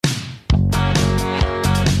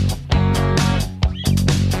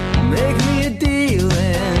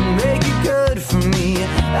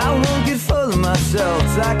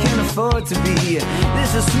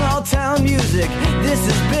small town music. This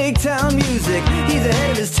is big town music. He's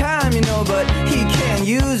ahead of his time, you know, but he can't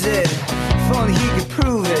use it. If only he could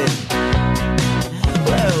prove it.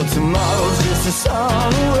 Well, tomorrow's just a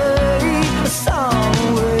song away, a song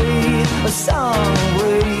away, a song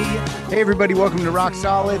away. Hey everybody, welcome to Rock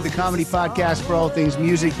Solid, the comedy podcast for all things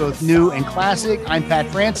music, both new and classic. I'm Pat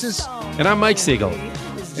Francis. And I'm Mike Siegel.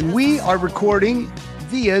 And we are recording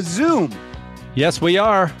via Zoom. Yes, we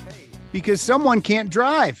are. Because someone can't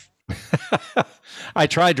drive. I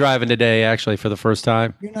tried driving today, actually, for the first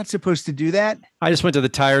time. You're not supposed to do that. I just went to the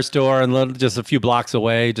tire store and just a few blocks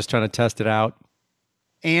away, just trying to test it out.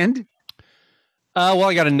 And? Well,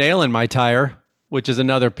 I got a nail in my tire, which is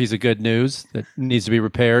another piece of good news that needs to be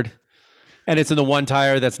repaired. And it's in the one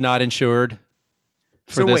tire that's not insured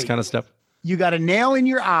for this kind of stuff. You got a nail in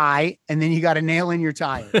your eye, and then you got a nail in your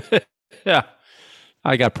tire. Yeah.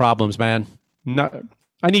 I got problems, man.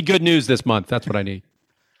 I need good news this month. That's what I need.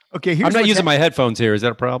 Okay, I'm not using my headphones here. Is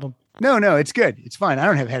that a problem? No, it's good. It's fine. I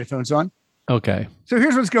don't have headphones on. Okay. So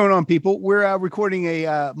here's what's going on, people. We're recording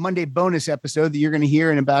a Monday bonus episode that you're going to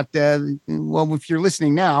hear in about, well, if you're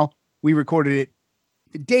listening now, we recorded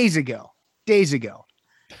it days ago.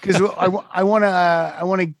 Because I want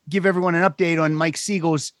to give everyone an update on Mike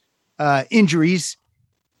Siegel's injuries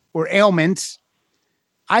or ailments.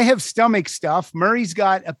 I have stomach stuff. Murray's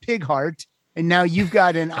got a pig heart, and now you've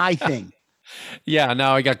got an eye thing. Yeah,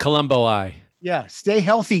 now I got Columbo eye. Yeah, stay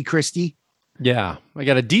healthy, Christy. Yeah, I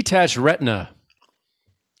got a detached retina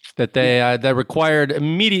that that required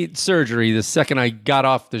immediate surgery the second I got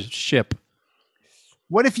off the ship.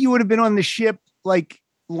 What if you would have been on the ship like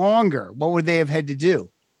longer? What would they have had to do?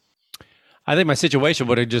 I think my situation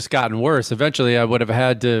would have just gotten worse. Eventually, I would have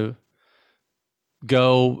had to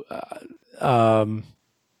go,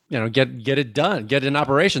 get it done, get an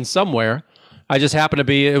operation somewhere. I just happened to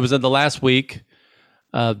be. It was in the last week.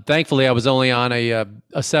 Thankfully, I was only on a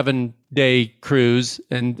 7-day cruise,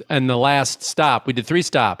 and the last stop, we did 3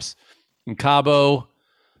 stops in Cabo,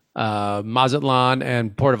 Mazatlan,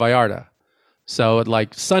 and Puerto Vallarta. So,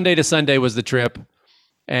 like Sunday to Sunday was the trip,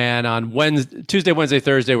 and on Tuesday, Wednesday,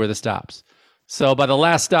 Thursday were the stops. So by the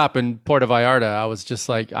last stop in Puerto Vallarta, I was just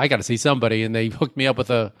like, I got to see somebody, and they hooked me up with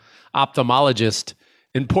a ophthalmologist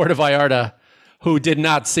in Puerto Vallarta who did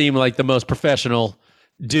not seem like the most professional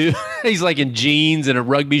dude. He's like in jeans and a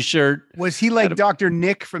rugby shirt. Was he like Dr.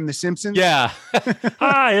 Nick from The Simpsons? Yeah.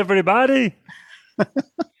 Hi, everybody.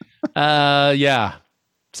 Yeah,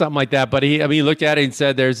 something like that. But he looked at it and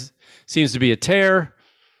said, seems to be a tear,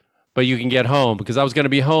 but you can get home, because I was going to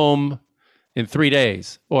be home in 3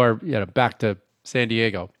 days or back to San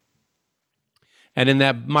Diego. And in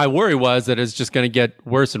that, my worry was that it's just going to get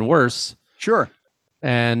worse and worse. Sure.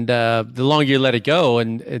 And the longer you let it go,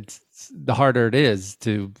 and the harder it is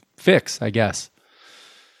to fix, I guess.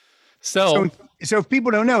 So if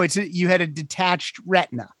people don't know, you had a detached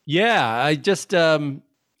retina. Yeah, I just and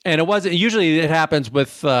it wasn't. Usually, it happens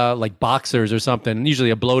with like boxers or something. Usually,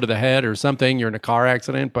 a blow to the head or something. You're in a car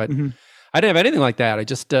accident, but I didn't have anything like that. I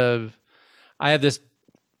just I have this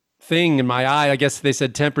thing in my eye. I guess they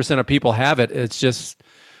said 10% of people have it. It's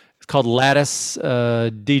called lattice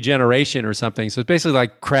degeneration or something. So it's basically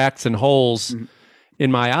like cracks and holes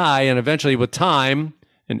in my eye, and eventually with time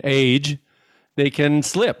and age, they can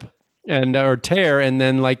slip or tear, and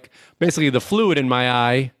then like basically the fluid in my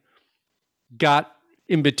eye got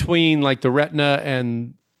in between like the retina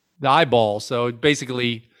and the eyeball, so it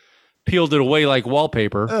basically peeled it away like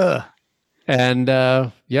wallpaper. Ugh. And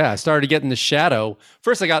I started getting the shadow.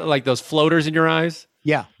 First, I got like those floaters in your eyes.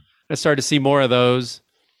 Yeah, I started to see more of those.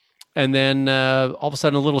 And then all of a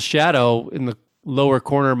sudden, a little shadow in the lower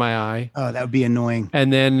corner of my eye. Oh, that would be annoying.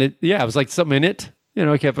 And then, it was like something in it.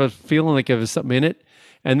 I kept feeling like there was something in it.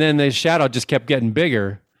 And then the shadow just kept getting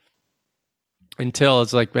bigger until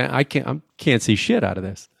it's like, man, I can't see shit out of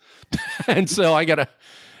this. And so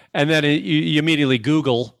and then you immediately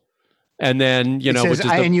Google, and then,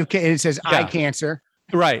 it says eye cancer.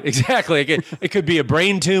 Right, exactly. It could be a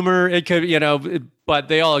brain tumor. It could, but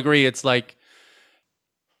they all agree it's like,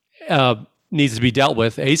 needs to be dealt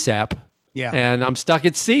with ASAP. Yeah. And I'm stuck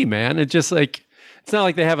at sea, man. It's just like, it's not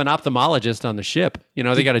like they have an ophthalmologist on the ship.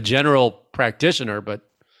 They got a general practitioner, but.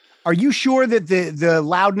 Are you sure that the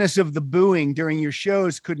loudness of the booing during your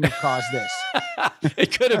shows couldn't have caused this?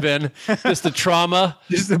 It could have been just the trauma,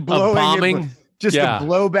 just the of bombing. The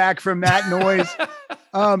blowback from that noise.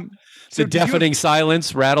 The deafening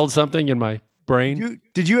silence rattled something in my brain.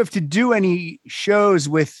 Did you have to do any shows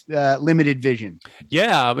with limited vision?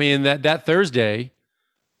 Yeah, I mean that Thursday.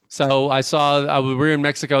 So we were in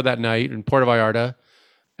Mexico that night in Puerto Vallarta,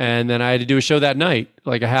 and then I had to do a show that night,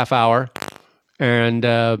 like a half hour. and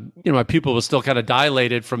my pupil was still kind of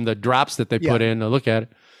dilated from the drops that they put in to look at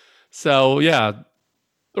it. So yeah,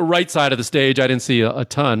 the right side of the stage, I didn't see a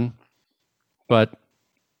ton, but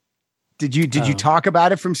did you talk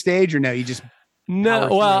about it from stage or no? You just no.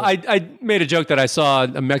 Well, I made a joke that I saw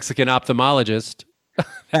a Mexican ophthalmologist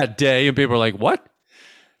that day, and people were like, "What?"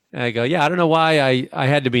 And I go, "Yeah, I don't know why I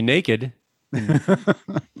had to be naked."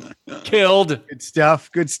 Killed. Good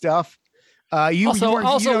stuff. Good stuff.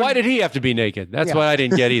 Why did he have to be naked? That's what I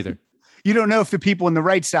didn't get either. You don't know if the people on the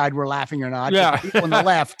right side were laughing or not. Yeah. The people on the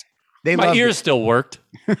left, my ears still worked.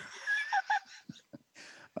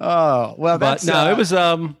 Oh, well, that's it was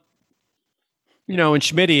and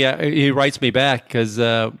Schmitty, he writes me back because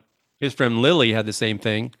his friend Lily had the same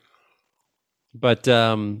thing, but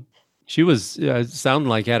she was sounding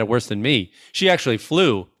like had it worse than me. She actually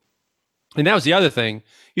flew, and that was the other thing.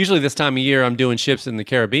 Usually this time of year, I'm doing ships in the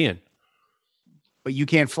Caribbean, but you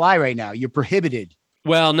can't fly right now. You're prohibited.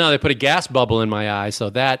 Well, no, they put a gas bubble in my eye, so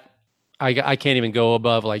that I can't even go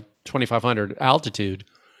above like 2,500 altitude.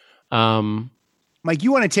 Mike,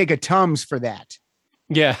 you want to take a Tums for that?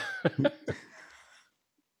 Yeah.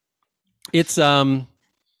 It's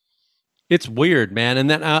weird, man. And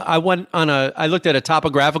then I looked at a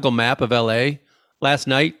topographical map of LA last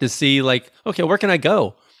night to see like, okay, where can I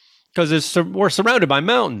go? Because we're surrounded by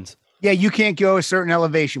mountains. Yeah, you can't go a certain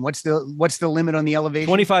elevation. What's the limit on the elevation?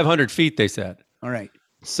 2,500 feet, they said. All right.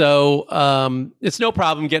 So it's no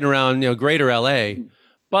problem getting around, greater LA.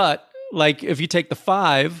 But like if you take the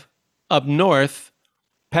 5 up north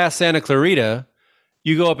past Santa Clarita,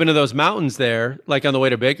 you go up into those mountains there, like on the way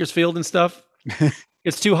to Bakersfield and stuff.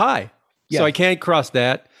 It's too high. Yeah. So I can't cross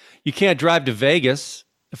that. You can't drive to Vegas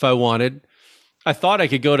if I wanted. I thought I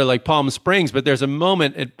could go to like Palm Springs, but there's a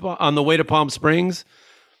moment on the way to Palm Springs.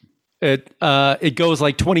 It goes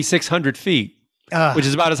like 2,600 feet, which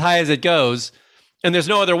is about as high as it goes. And there's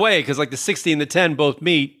no other way because like the 60 and the 10 both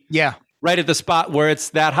meet. Yeah. Right at the spot where it's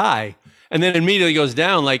that high. And then it immediately goes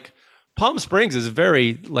down. Like Palm Springs is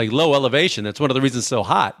very like low elevation. That's one of the reasons it's so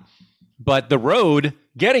hot. But the road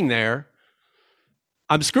getting there,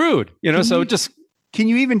 I'm screwed. Can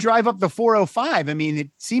you even drive up the 405? I mean,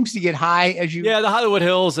 it seems to get high as you. Yeah, the Hollywood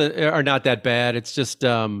Hills are not that bad. It's just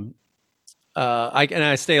I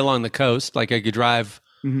stay along the coast. Like I could drive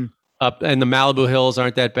up, and the Malibu Hills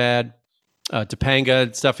aren't that bad. Topanga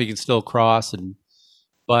and stuff you can still cross,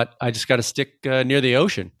 but I just got to stick near the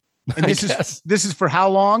ocean. And this is for how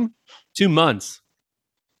long? 2 months.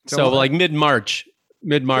 So like mid-March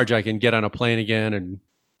I can get on a plane again, and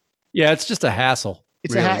yeah, it's just a hassle.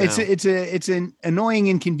 It's an annoying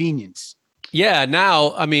inconvenience. Yeah.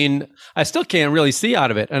 Now, I mean, I still can't really see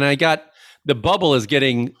out of it, and the bubble is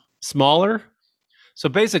getting smaller. So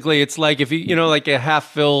basically, it's like if you like a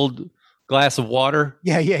half-filled glass of water.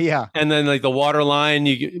 Yeah. And then like the water line,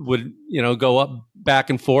 you would go up back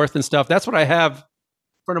and forth and stuff. That's what I have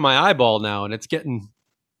in front of my eyeball now, and it's getting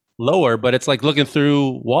lower, but it's like looking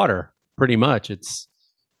through water pretty much. It's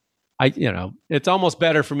almost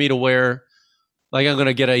better for me to wear. Like I'm going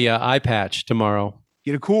to get a eye patch tomorrow.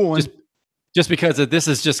 Get a cool one. Just because this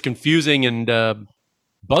is just confusing and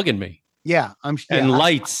bugging me. Yeah,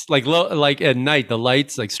 lights like at night, the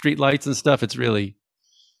lights like street lights and stuff. It's really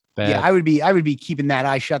bad. Yeah, I would be keeping that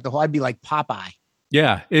eye shut I'd be like Popeye.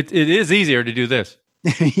 Yeah, it is easier to do this.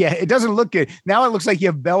 Yeah, it doesn't look good. Now it looks like you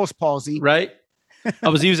have Bell's palsy. Right? I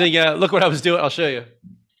was using look what I was doing. I'll show you.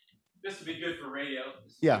 This would be good for radio.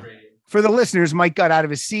 Yeah. For the listeners, Mike got out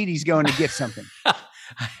of his seat. He's going to get something. I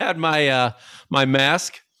had my my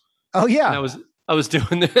mask. Oh yeah. And I was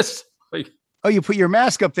doing this. You put your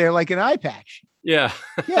mask up there like an eye patch. Yeah.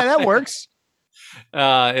 Yeah, that works.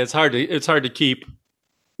 It's hard to keep.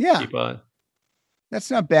 Yeah. Keep on.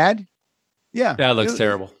 That's not bad. Yeah. That looks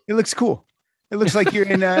terrible. It looks cool. It looks like you're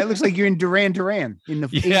in Duran Duran in the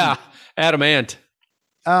 80s. Adam Ant.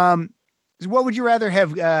 What would you rather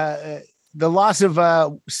have? The loss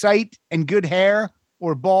of sight and good hair,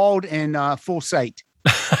 or bald and full sight?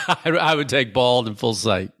 I would take bald and full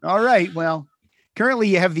sight. All right. Well, currently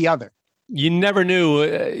you have the other. You never knew.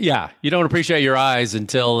 You don't appreciate your eyes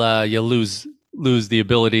until you lose the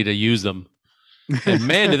ability to use them. And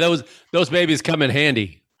man, do those babies come in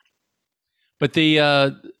handy. But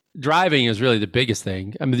the driving is really the biggest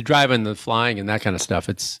thing. I mean, the driving, the flying, and that kind of stuff.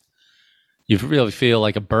 You really feel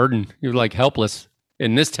like a burden. You're like helpless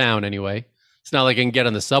in this town anyway. It's not like I can get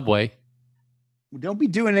on the subway. Don't be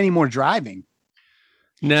doing any more driving.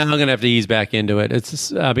 No, I'm going to have to ease back into it.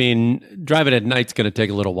 Driving at night's going to take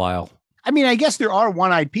a little while. I mean, I guess there are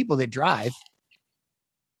one-eyed people that drive.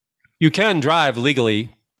 You can drive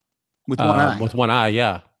legally. With one eye. With one eye,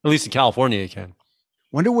 yeah. At least in California you can.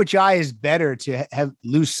 Wonder which eye is better to have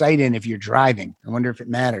lose sight in if you're driving. I wonder if it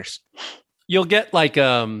matters. You'll get like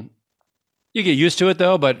you get used to it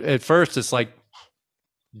though, but at first it's like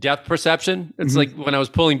depth perception. It's like when I was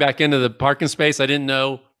pulling back into the parking space, I didn't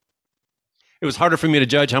know. It was harder for me to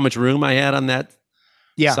judge how much room I had on that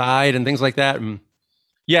side and things like that. And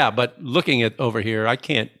but looking at over here, I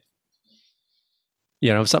can't.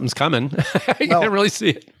 If something's coming, I can't really see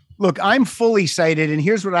it. Look, I'm fully sighted, and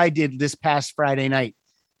here's what I did this past Friday night.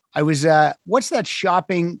 I was what's that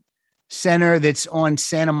shopping center that's on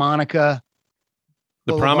Santa Monica?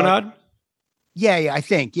 The Boulevard? Promenade? Yeah, I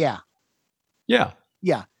think. Yeah.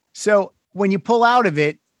 So when you pull out of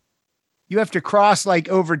it, you have to cross like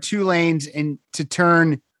over 2 lanes and to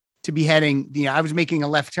turn to be heading. I was making a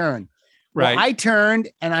left turn. Right. Well, I turned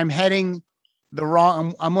and I'm heading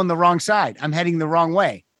I'm on the wrong side. I'm heading the wrong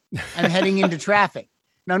way. I'm heading into traffic.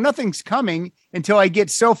 Now nothing's coming until I get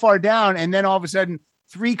so far down. And then all of a sudden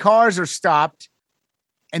 3 cars are stopped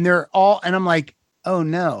and and I'm like, oh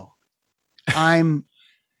no,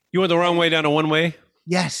 you went the wrong way down a one way?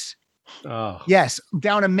 Yes. Oh. Yes.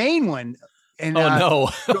 Down a main one. And no.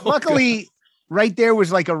 Luckily right there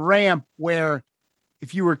was like a ramp where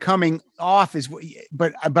if you were coming off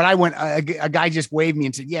but I went, a guy just waved me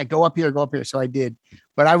and said, yeah, go up here. So I did,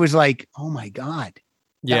 but I was like, oh my God.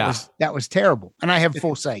 That was terrible. And I have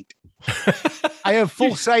full sight. I have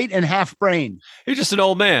full sight and half brain. You're just an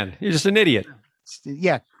old man. You're just an idiot.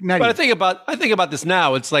 Yeah. But I think about this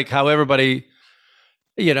now. It's like how everybody,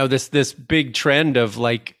 this big trend of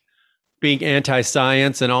like being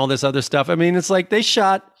anti-science and all this other stuff. I mean, it's like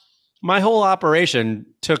my whole operation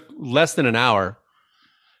took less than an hour,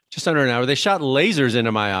 just under an hour. They shot lasers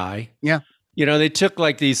into my eye. Yeah. They took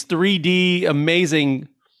like these 3D amazing,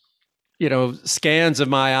 scans of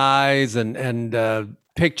my eyes and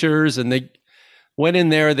pictures. And they went in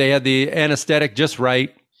there. They had the anesthetic just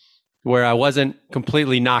right where I wasn't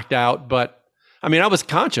completely knocked out. But I mean, I was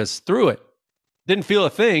conscious through it. Didn't feel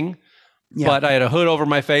a thing. Yeah. But I had a hood over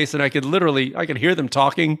my face and I could hear them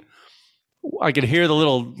talking. I could hear the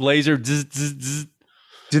little laser. Zzz, zzz, zzz.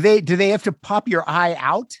 Do they have to pop your eye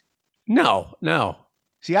out? No.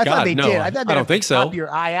 See, I thought they did. I don't think so. Pop your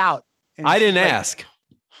eye out. I didn't ask.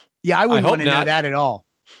 Yeah, I wouldn't want to know that at all.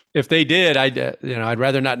 If they did, I'd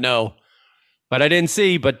rather not know. But I didn't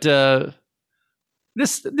see. But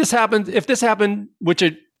this happened. If this happened, which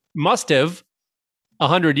it must have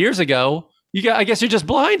 100 years ago, I guess you're just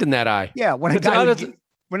blind in that eye. Yeah, when a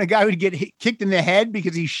guy would get kicked in the head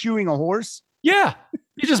because he's shoeing a horse. Yeah,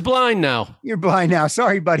 you're just blind now. You're blind now.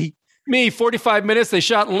 Sorry, buddy. Me, 45 minutes, they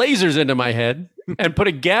shot lasers into my head and put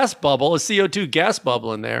a CO2 gas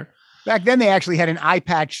bubble in there. Back then, they actually had an eye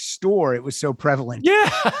patch store. It was so prevalent. Yeah.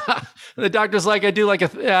 The doctor's like, I've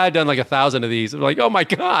done like 1,000 of these. I'm like, oh my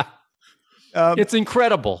God. It's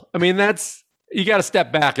incredible. I mean, you got to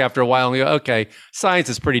step back after a while and go, okay, science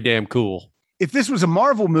is pretty damn cool. If this was a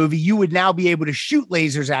Marvel movie, you would now be able to shoot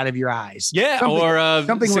lasers out of your eyes. Yeah,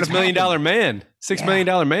 something $6 million man. $6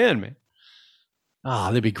 million man. Ah,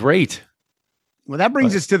 that'd be great. Well, that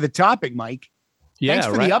brings us to the topic, Mike. Yeah, thanks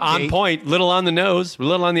for the update. On point, little on the nose, a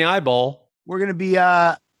little on the eyeball. We're going to be,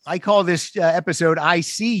 I call this episode I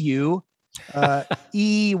See You,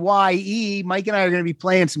 EYE. Mike and I are going to be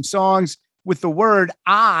playing some songs with the word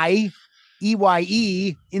I,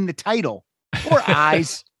 EYE, in the title. Or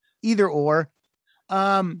eyes, either or.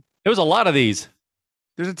 There was a lot of these.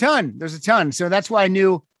 There's a ton. So that's why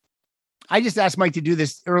I just asked Mike to do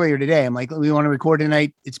this earlier today. I'm like, we want to record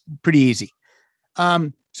tonight. It's pretty easy.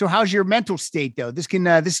 So how's your mental state though? This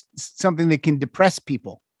is something that can depress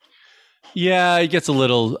people. Yeah, it gets a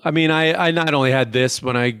little, I mean, I not only had this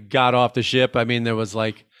when I got off the ship, I mean, there was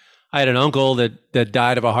like, I had an uncle that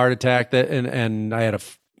died of a heart attack and I had a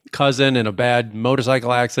cousin in a bad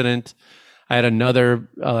motorcycle accident. I had another,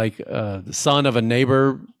 the son of a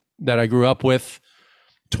neighbor that I grew up with,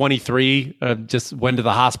 23, just went to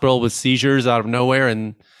the hospital with seizures out of nowhere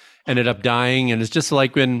and ended up dying. And it's just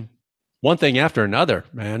like been one thing after another,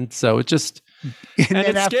 man. So it's just, and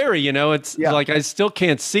it's scary, it's like, I still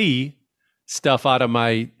can't see stuff out of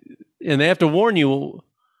and they have to warn you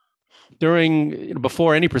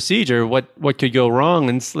before any procedure, what could go wrong.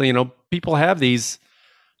 And, people have these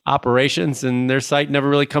operations and their sight never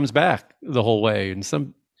really comes back the whole way. And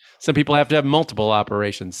some people have to have multiple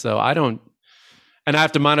operations. So and I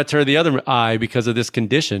have to monitor the other eye because of this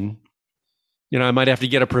condition. I might have to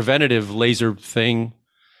get a preventative laser thing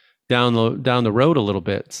down the road a little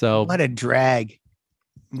bit. So what a drag.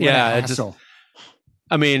 What a hassle.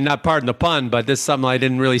 Not pardon the pun, but this is something I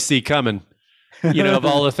didn't really see coming. Of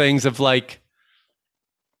all the things of like,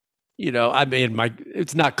 I mean,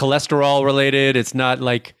 it's not cholesterol related. It's not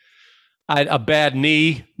like a bad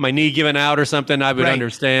knee, my knee giving out or something. I would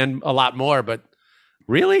understand a lot more, but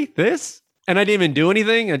really this? And I didn't even do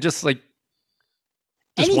anything. I just like,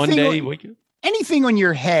 just one day. Anything on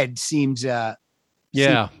your head seems, not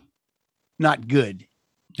good.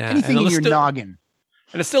 Yeah. Anything in your noggin.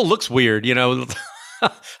 And it still looks weird,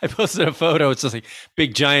 I posted a photo. It's just like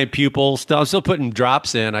big giant pupil. I'm still putting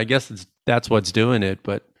drops in. I guess that's what's doing it.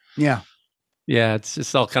 But yeah, it's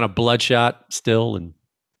just all kind of bloodshot still, and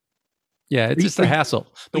it's just a hassle.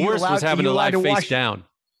 The worst was having to lie face down.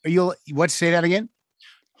 Say that again?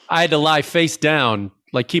 I had to lie face down,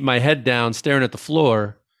 like keep my head down, staring at the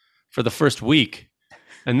floor for the first week,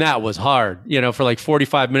 and that was hard. For like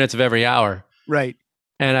 45 minutes of every hour. Right.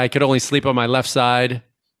 And I could only sleep on my left side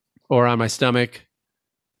or on my stomach.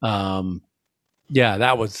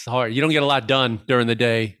 That was hard. You don't get a lot done during the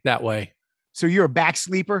day that way. So you're a back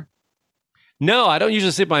sleeper? No, I don't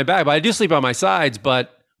usually sleep on my back, but I do sleep on my sides,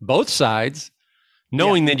 but both sides,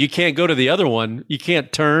 knowing that you can't go to the other one. You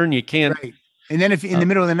can't turn, you can't. Right. And then if in the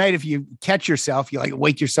middle of the night, if you catch yourself, you like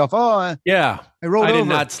wake yourself. I rolled over. I did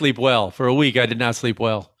not sleep well. For a week, I did not sleep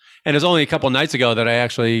well. And it was only a couple nights ago that I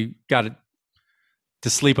actually got to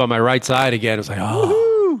sleep on my right side again. It was like,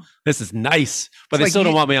 this is nice. But they still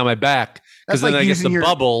don't want me on my back. Because then I guess the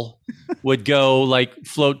bubble would go like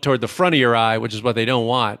float toward the front of your eye, which is what they don't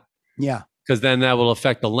want. Yeah. Because then that will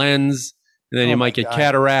affect the lens. And then you might get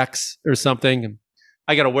cataracts or something.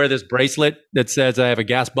 I got to wear this bracelet that says I have a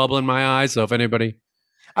gas bubble in my eye. So if anybody...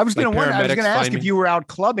 I was going to ask if you were out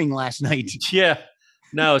clubbing last night. Yeah.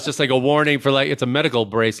 No, it's just like a warning for it's a medical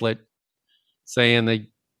bracelet saying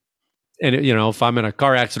if I'm in a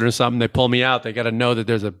car accident or something, they pull me out. They got to know that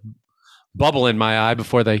there's a bubble in my eye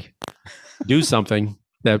before they do something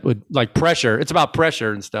that would like pressure. It's about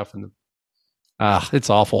pressure and stuff. And it's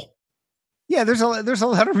awful. Yeah. There's a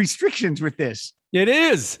lot of restrictions with this. It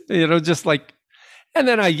is, just like, and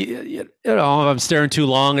then if I'm staring too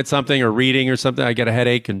long at something or reading or something, I get a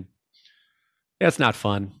headache and it's not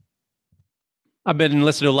fun. I've been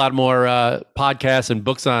listening to a lot more podcasts and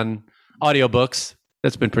books on audiobooks.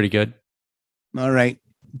 That's been pretty good. All right.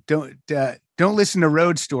 Don't listen to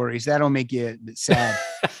road stories. That'll make you sad.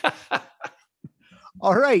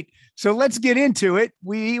 All right. So let's get into it.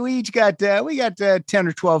 We each got 10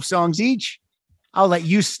 or 12 songs each. I'll let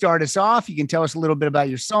you start us off. You can tell us a little bit about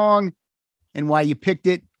your song and why you picked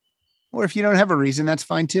it. Or if you don't have a reason, that's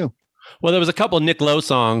fine too. Well, there was a couple of Nick Lowe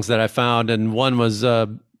songs that I found, and one was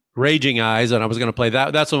Raging Eyes, and I was going to play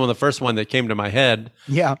that. That's one of the first one that came to my head.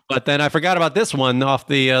 Yeah. But then I forgot about this one off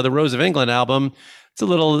the Rose of England album. It's a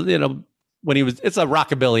little, it's a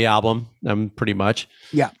rockabilly album, pretty much.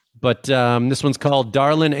 Yeah. But this one's called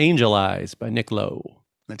Darlin' Angel Eyes by Nick Lowe.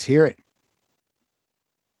 Let's hear it.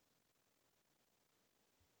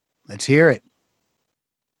 Let's hear it.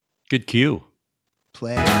 Good cue.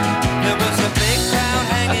 Play. There was a big crowd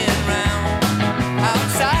hanging round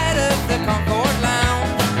outside of the Concord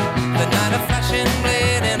Lounge. The night of flashing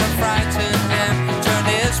blade and a frightened hand turned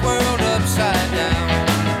his world upside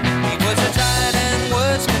down. He was a giant and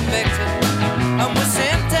was convicted and was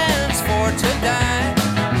sentenced for to die.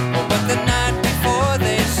 But the night before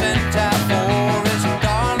they sent out for his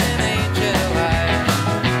darling angel eyes.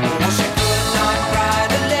 Oh, she could not write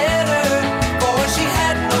a letter, for she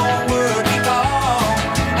had no word at all.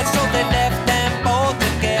 And so they left them both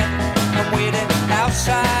again and waited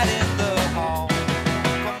outside in the hall.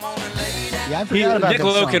 Come on and lay down. Yeah, I forgot about Nick that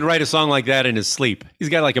Lowe song. can write a song like that in his sleep. He's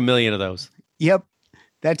got like a million of those. Yep.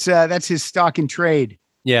 That's his stock in trade.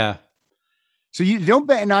 Yeah. So you don't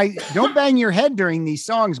bang your head during these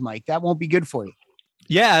songs, Mike. That won't be good for you.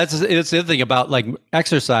 Yeah, it's the other thing about like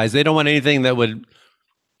exercise. They don't want anything that would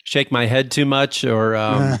shake my head too much or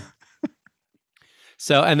and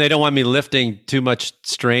they don't want me lifting too much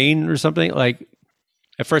strain or something. Like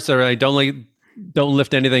at first they're like, don't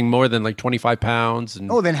lift anything more than like 25 pounds. And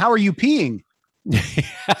Oh, then how are you peeing?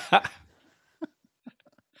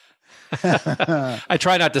 I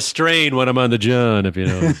try not to strain when I'm on the John, if you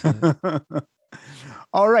know.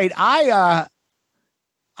 All right. I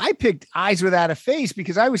picked Eyes Without a Face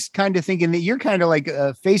because I was kind of thinking that you're kind of like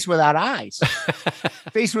a face without eyes,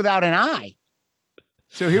 face without an eye.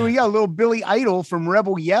 So here we go. A little Billy Idol from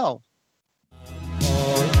Rebel Yell.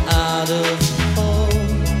 All out of hope,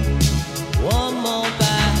 one more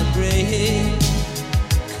bad break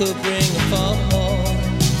could bring a fall.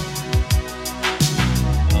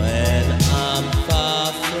 When I'm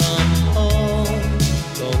far from home,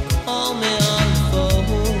 don't call me on the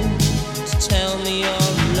phone to tell me your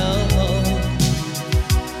love.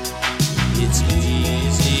 It's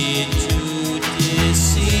easy to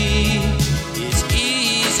deceive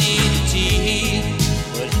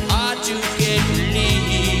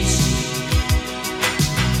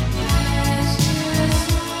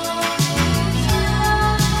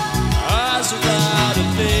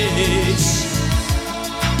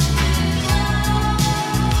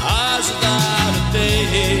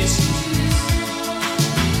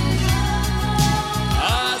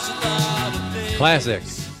Classic.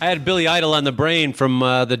 I had Billy Idol on the brain from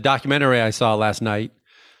the documentary I saw last night,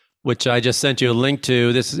 which I just sent you a link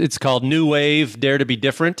to. It's called New Wave, Dare to Be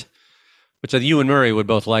Different, which you and Murray would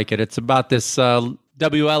both like it. It's about this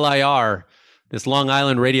WLIR, this Long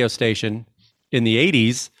Island radio station in the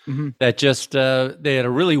 80s that just, they had a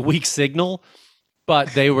really weak signal, but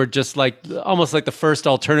they were just like almost like the first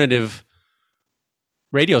alternative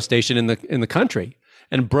radio station in the country,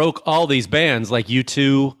 and broke all these bands like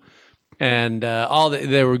U2 and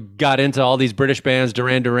got into all these British bands,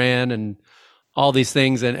 Duran Duran and all these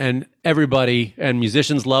things, and everybody and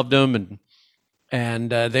musicians loved them,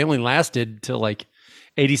 and they only lasted till like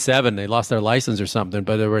 87. They lost their license or something,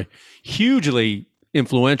 but they were hugely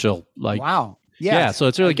influential. Like, wow. Yeah, so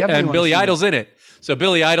it's really good. And Billy Idol's in it. So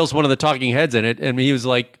Billy Idol's one of the talking heads in it, and he was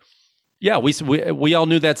like, yeah, we all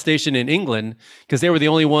knew that station in England because they were the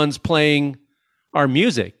only ones playing our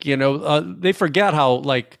music. You know, they forget how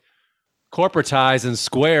like corporatized and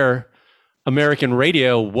square American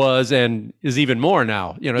radio was and is even more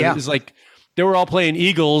now. You know, it's like they were all playing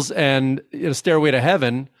Eagles and Stairway to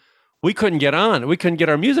Heaven. We couldn't get on. We couldn't get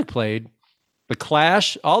our music played. The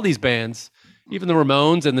Clash, all these bands, even the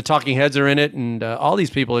Ramones and the Talking Heads are in it, and all these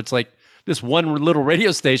people. It's like this one little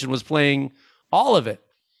radio station was playing all of it.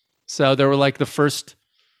 So they were like the first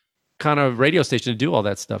kind of radio station to do all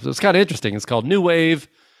that stuff. So it's kind of interesting. It's called New Wave,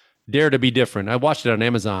 Dare to Be Different. I watched it on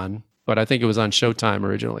Amazon, but I think it was on Showtime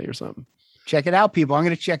originally or something. Check it out, people. I'm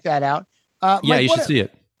going to check that out. Yeah, Mike, you should see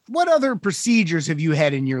it. What other procedures have you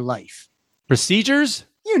had in your life? Procedures?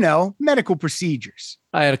 You know, medical procedures.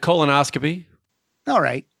 I had a colonoscopy. All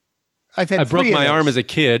right. I broke my arm as a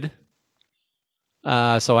kid.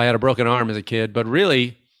 So I had a broken arm as a kid, but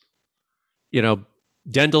really, you know,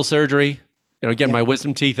 dental surgery, you know, getting my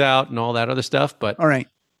wisdom teeth out and all that other stuff. But all right,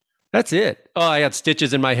 that's it. Oh, I had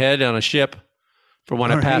stitches in my head on a ship from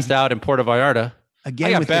when I passed out in Puerto Vallarta.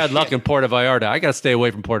 Again, I got bad luck in Puerto Vallarta. I got to stay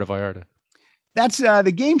away from Puerto Vallarta. That's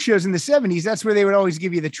the game shows in the 70s. That's where they would always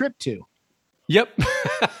give you the trip to. Yep.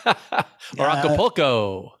 Or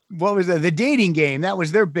Acapulco. What was the dating game? That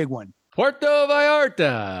was their big one. Puerto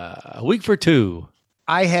Vallarta, a week for two.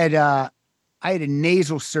 I had a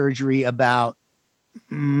nasal surgery about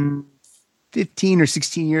 15 or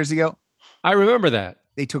 16 years ago. I remember that.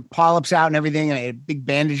 They took polyps out and everything, and I had a big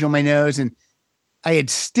bandage on my nose, and I had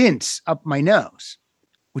stents up my nose,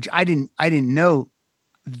 which I didn't know.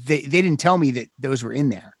 They didn't tell me that those were in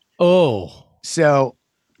there. Oh. So,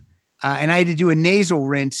 and I had to do a nasal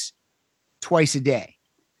rinse twice a day.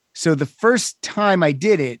 So the first time I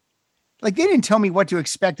did it, like they didn't tell me what to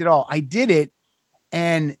expect at all. I did it,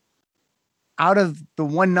 and out of the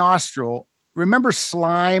one nostril, remember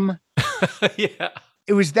slime? Yeah.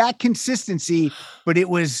 It was that consistency, but it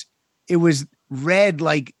was red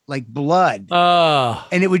like blood.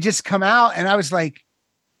 And it would just come out, and I was like,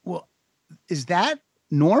 well, is that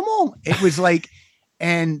normal? It was like,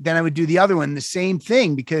 and then I would do the other one, the same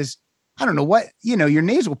thing, because I don't know what, your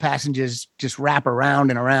nasal passages just wrap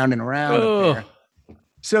around and around and around up there.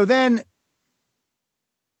 So then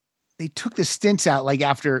they took the stents out like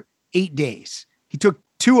after 8 days. He took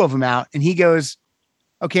 2 of them out, and he goes,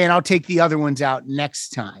 okay, and I'll take the other ones out next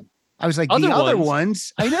time. I was like, other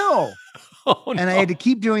ones? I know. Oh, and I had to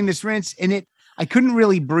keep doing this rinse, and I couldn't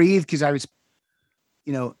really breathe because I was,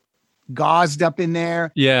 gauzed up in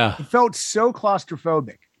there. Yeah. It felt so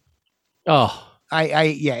claustrophobic. Oh.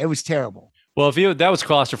 It was terrible. Well, if that was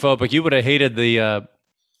claustrophobic, you would have hated the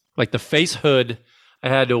like the face hood I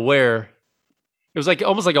had to wear. It was like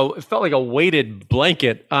almost like it felt like a weighted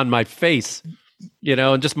blanket on my face,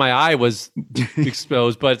 and just my eye was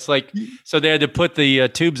exposed. But it's like, so they had to put the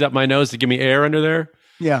tubes up my nose to give me air under there.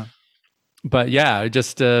 Yeah. But yeah,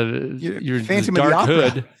 just your Phantom dark of the Opera.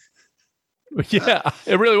 hood. Yeah,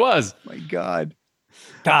 it really was. My God.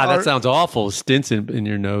 God, that sounds awful. Stints in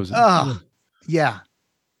your nose. Yeah.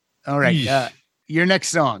 All right. Your next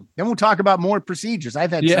song. Then we'll talk about more procedures.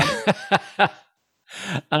 I've had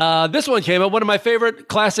some. This one came up, one of my favorite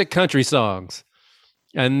classic country songs.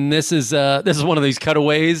 And this is one of these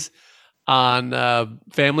cutaways on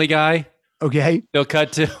Family Guy. Okay. They'll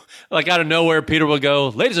cut to, like out of nowhere, Peter will go,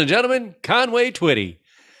 ladies and gentlemen, Conway Twitty.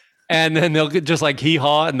 And then they'll just like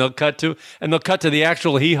hee-haw, and they'll cut to the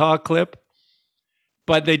actual hee-haw clip.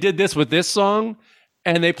 But they did this with this song,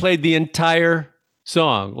 and they played the entire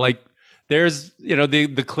song. Like there's,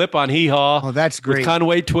 the clip on hee-haw. Oh, that's great. With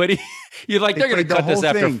Conway Twitty. You're like, they're going to cut this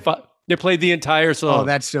after they played the entire song. Oh,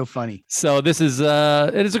 that's so funny. So this is,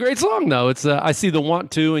 it is a great song though. It's, I see the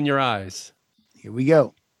want to in your eyes. Here we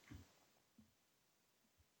go.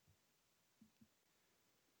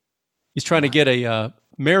 He's trying to get a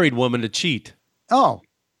married woman to cheat. Oh.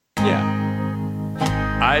 Yeah.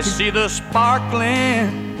 I see the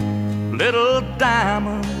sparkling little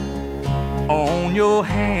diamond on your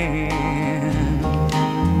hand.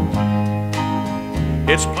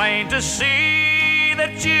 It's plain to see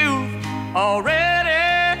that you've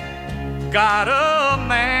already got a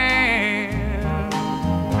man.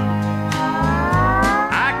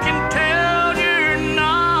 I can tell you're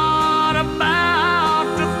not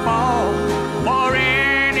about to fall for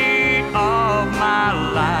any of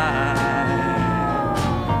my lies.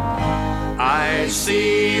 I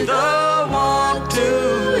see the want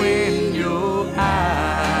to in your eyes.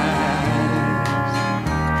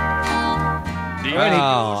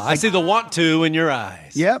 Oh, I see the want to in your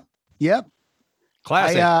eyes. Yep.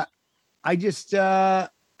 Classic. I just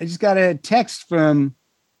got a text from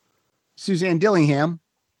Suzanne Dillingham,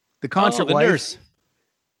 the concert the wife. nurse.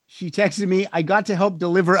 She texted me, I got to help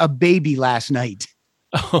deliver a baby last night.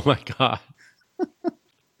 Oh my God.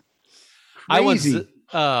 Crazy.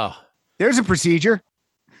 There's a procedure.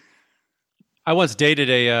 I once dated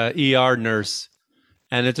a ER nurse,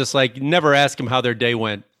 and it's just like, never ask them how their day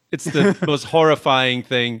went. It's the most horrifying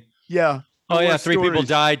thing. Yeah. Oh yeah, 3 people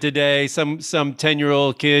died today. Some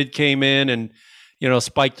 10-year-old kid came in and,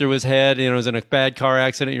 spiked through his head. Was in a bad car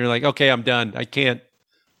accident. You're like, okay, I'm done. I can't.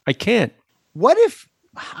 What if,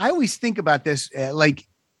 I always think about this like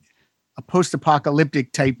a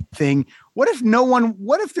post-apocalyptic type thing. What if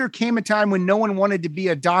there came a time when no one wanted to be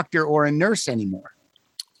a doctor or a nurse anymore?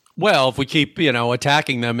 Well, if we keep,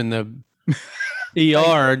 attacking them in the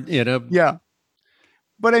ER, Yeah.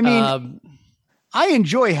 But I mean, I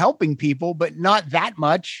enjoy helping people, but not that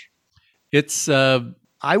much. It's,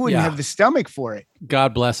 I wouldn't have the stomach for it.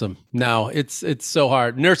 God bless them. No, it's so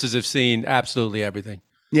hard. Nurses have seen absolutely everything.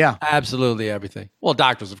 Yeah. Absolutely everything. Well,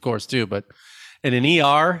 doctors, of course, too. But in an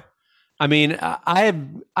ER, I mean,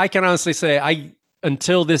 I can honestly say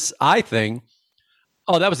until this eye thing,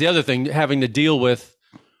 that was the other thing, having to deal with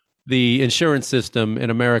the insurance system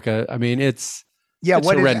in America. I mean, it's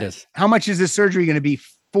horrendous. How much is this surgery going to be?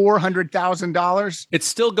 $400,000? It's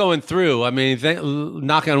still going through. I mean,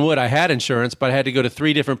 knock on wood, I had insurance, but I had to go to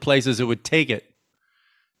 3 different places that would take it.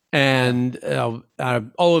 And,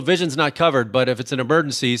 vision's not covered, but if it's an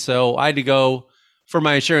emergency, so I had to go for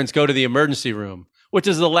my insurance, go to the emergency room, which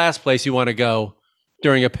is the last place you want to go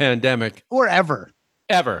during a pandemic. Or ever.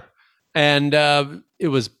 And it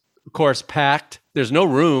was, of course, packed. There's no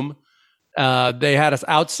room. They had us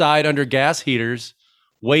outside under gas heaters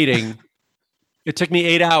waiting. It took me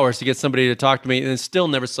 8 hours to get somebody to talk to me, and still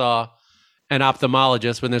never saw an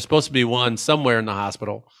ophthalmologist when there's supposed to be one somewhere in the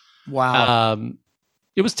hospital. Wow.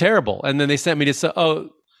 It was terrible. And then they sent me to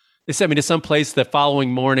some place the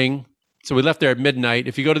following morning. So we left there at midnight.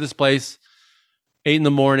 If you go to this place 8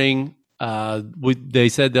 a.m, they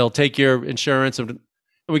said they'll take your insurance, and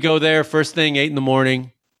we go there first thing 8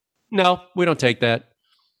 a.m. No, we don't take that.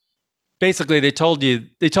 Basically, they told me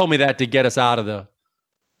that to get us out of the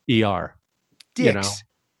ER. Dicks.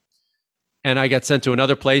 And I got sent to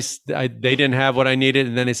another place. They didn't have what I needed,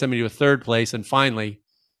 and then they sent me to a third place. And finally,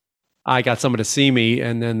 I got someone to see me,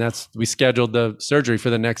 and then we scheduled the surgery for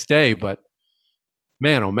the next day. But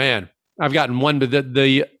man, oh man, I've gotten one, but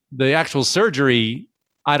the actual surgery,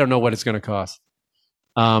 I don't know what it's going to cost.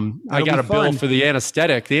 I got a bill for the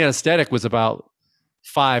anesthetic. The anesthetic was about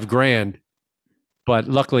 $5,000, but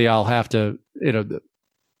luckily I'll have to, the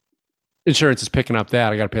insurance is picking up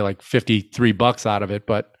that. I got to pay like $53 out of it,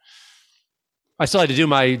 but I still had to do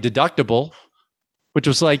my deductible, which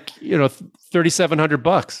was like,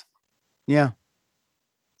 $3,700. Yeah.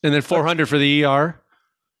 And then $400 for the ER.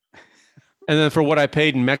 And then for what I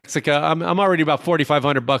paid in Mexico, I'm already about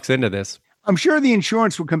 $4,500 into this. I'm sure the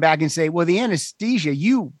insurance will come back and say, well, the anesthesia,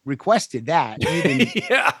 you requested that. You didn't,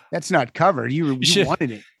 yeah. That's not covered. You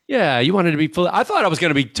wanted it. Yeah. You wanted to be full. I thought I was going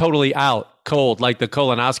to be totally out cold, like the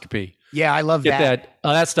colonoscopy. Yeah. I love that.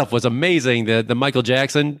 That stuff was amazing. The Michael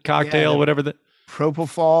Jackson cocktail, whatever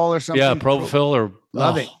Propofol or something. Yeah. Propofol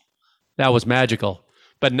love it. That was magical.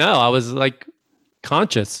 But no, I was like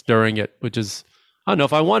conscious during it, which is, I don't know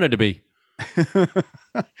if I wanted to be.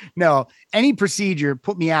 No, any procedure,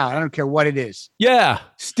 put me out. I don't care what it is. Yeah.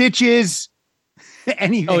 Stitches,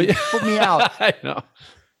 anything. Oh, yeah. Put me out. I know.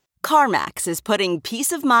 CarMax is putting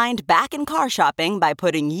peace of mind back in car shopping by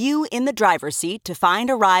putting you in the driver's seat to find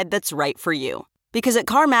a ride that's right for you. Because at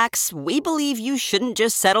CarMax, we believe you shouldn't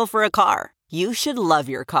just settle for a car. You should love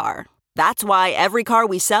your car. That's why every car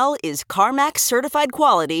we sell is CarMax certified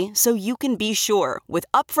quality, so you can be sure with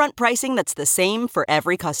upfront pricing that's the same for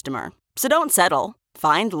every customer. So don't settle.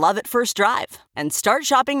 Find love at first drive and start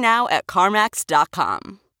shopping now at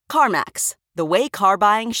CarMax.com. CarMax, the way car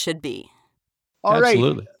buying should be. All right.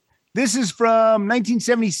 Absolutely. This is from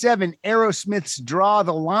 1977, Aerosmith's Draw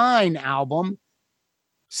the Line album.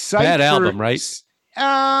 Bad album, right?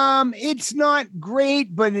 It's not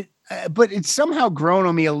great, but it's somehow grown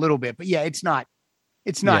on me a little bit. But yeah, it's not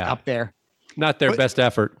up there. Not their best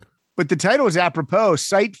effort. But the title is apropos,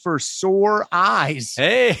 Sight for Sore Eyes.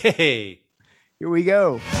 Hey. Here we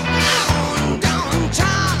go.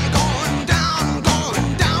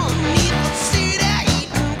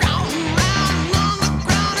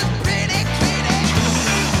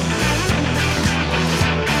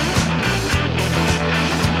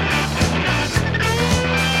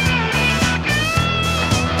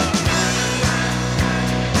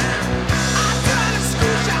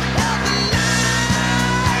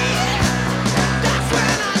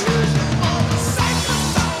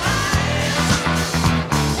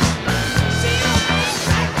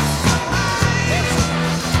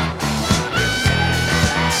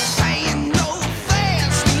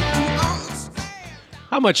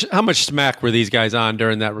 How much smack were these guys on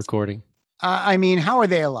during that recording? I mean, how are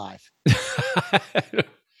they alive?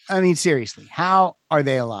 I mean, seriously, how are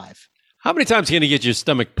they alive? How many times can you get your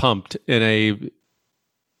stomach pumped in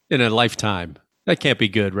a lifetime? That can't be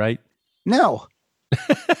good, right? No.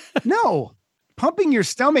 No. Pumping your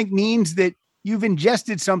stomach means that you've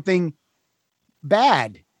ingested something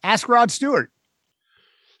bad. Ask Rod Stewart.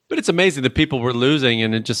 But it's amazing that people were losing,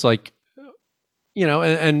 and it just like,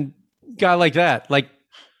 and guy like that, like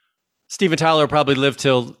Steven Tyler probably lived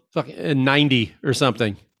till 90 or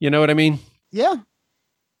something. You know what I mean? Yeah.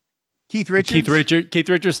 Keith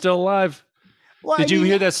Richards still alive. Well, Did you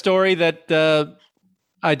hear that story that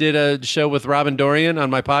I did a show with Robin Dorian on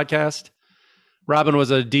my podcast? Robin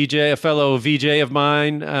was a DJ, a fellow VJ of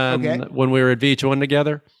mine when we were at VH1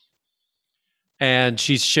 together. And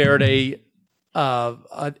she shared an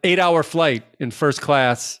 8-hour flight in first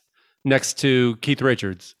class next to Keith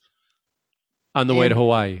Richards on the way to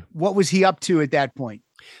Hawaii. What was he up to at that point?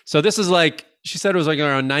 So this is like, she said it was like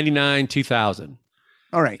around 99, 2000.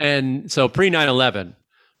 All right. And so pre 9/11.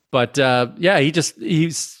 But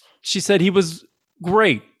she said he was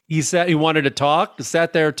great. He said he wanted to talk,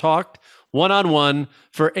 sat there, talked one-on-one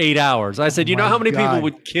for 8 hours. I said, you know how many people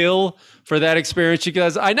would kill for that experience? She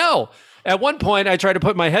goes, I know. At one point, I tried to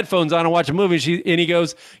put my headphones on and watch a movie. And he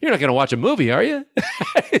goes, you're not going to watch a movie, are you?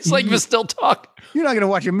 It's like you still talk. You're not going to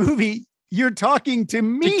watch a movie. You're talking to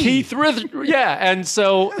me. To Keith Richards. Yeah. And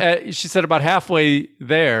so she said about halfway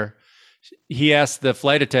there, he asked the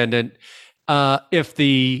flight attendant if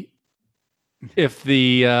the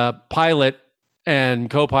pilot and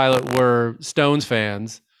co-pilot were Stones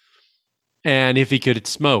fans and if he could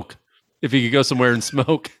smoke, if he could go somewhere and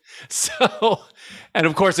smoke. So, and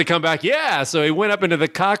of course they come back, yeah. So he went up into the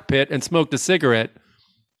cockpit and smoked a cigarette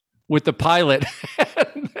with the pilot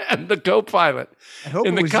and the co-pilot. I hope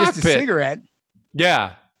in it the was cockpit. just a cigarette.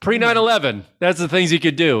 Yeah. Pre 9/11. That's the things you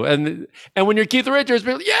could do. And when you're Keith Richards,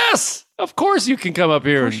 be like, yes, of course you can come up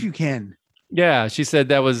here. Of course you can. Yeah. She said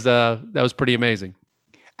that was pretty amazing.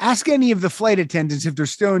 Ask any of the flight attendants if they're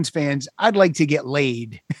Stones fans. I'd like to get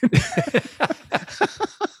laid.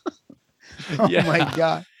 My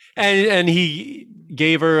God. And he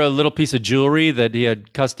gave her a little piece of jewelry that he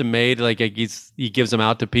had custom made. Like he gives them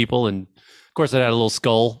out to people. And of course it had a little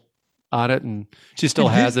skull on it and she still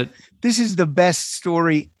has it. This is the best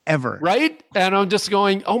story ever. Right? And I'm just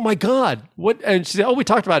going, oh my God. What? And she said, oh, we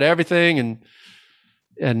talked about everything.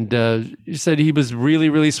 And she said he was really,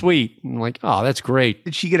 really sweet. And I'm like, oh, that's great.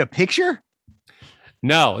 Did she get a picture?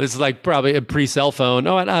 No, this is like probably a pre-cell phone.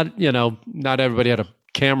 Oh, not everybody had a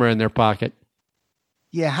camera in their pocket.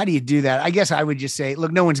 Yeah, how do you do that? I guess I would just say,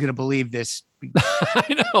 look, no one's going to believe this.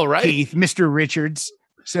 I know, right? Keith, Mr. Richards.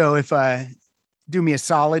 So if do me a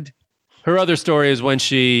solid. Her other story is when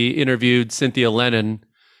she interviewed Cynthia Lennon,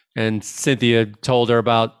 and Cynthia told her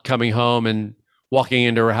about coming home and walking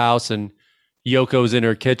into her house, and Yoko's in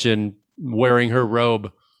her kitchen wearing her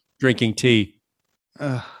robe, drinking tea.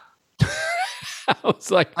 I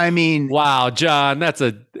was like, I mean, wow, John, that's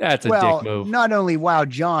a dick move. Not only wow,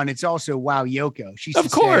 John, it's also wow, Yoko. She's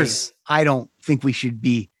of course. I don't think we should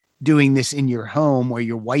be doing this in your home where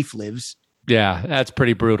your wife lives. Yeah, that's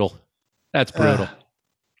pretty brutal. That's brutal.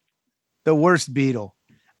 The worst Beatle.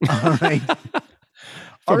 All right.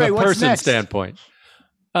 From a person standpoint.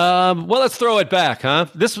 Well, let's throw it back, huh?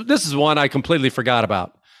 This is one I completely forgot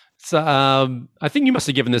about. So, I think you must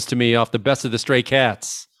have given this to me off the Best of the Stray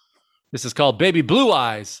Cats. This is called Baby Blue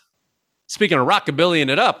Eyes. Speaking of rockabilly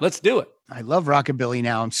and it up, let's do it. I love rockabilly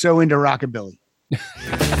now. I'm so into rockabilly. Your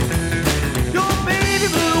baby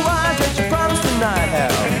blue eyes that you promised tonight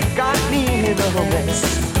have got me in a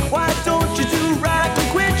mess. Why don't you do right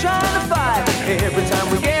and quit trying to fight? Every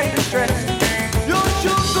time we get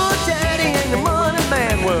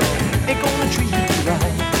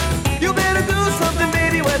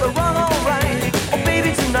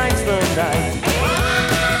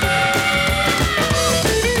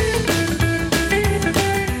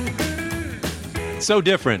So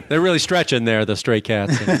different. They're really stretching there, the Stray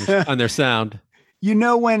Cats, on their sound. You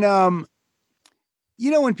know when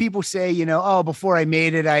people say, oh, before I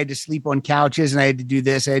made it, I had to sleep on couches and I had to do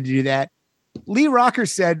this, I had to do that. Lee Rocker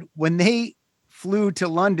said when they flew to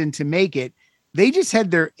London to make it, they just had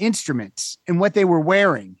their instruments and what they were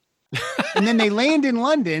wearing. And then they land in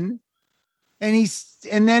London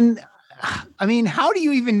and I mean, how do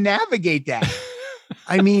you even navigate that?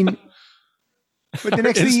 I mean, but the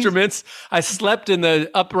next instruments, I slept in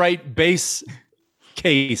the upright bass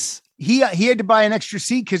case. He had to buy an extra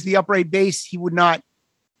seat because the upright bass, he would not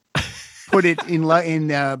put it in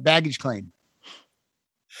baggage claim.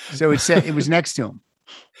 So it was next to him.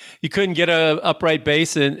 You couldn't get a upright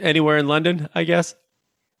bass anywhere in London, I guess.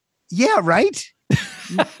 Yeah, right.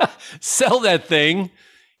 Sell that thing.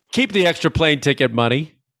 Keep the extra plane ticket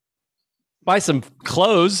money. Buy some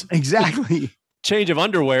clothes. Exactly. Change of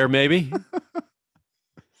underwear, maybe.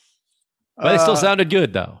 But it still sounded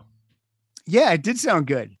good, though. Yeah, it did sound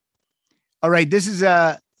good. All right, this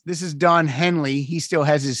is Don Henley. He still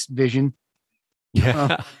has his vision.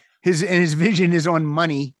 Yeah, his vision is on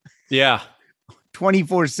money. Yeah,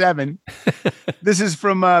 24/7. This is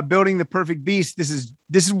from Building the Perfect Beast. This is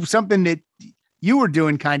something that you were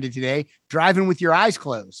doing kind of today, driving with your eyes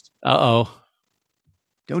closed. Uh-oh.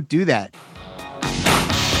 Don't do that.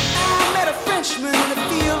 I met a Frenchman in the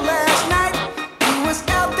field last night. He was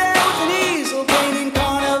out there with an easel painting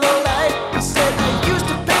carnival light. He said, I used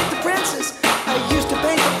to paint the princess, I used to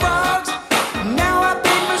paint the frogs. Now I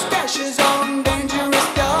paint mustaches on dangerous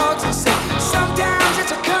dogs. He said, sometimes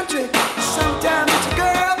it's a country, sometimes it's a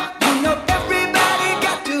girl. You know everybody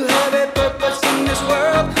got to have a purpose in this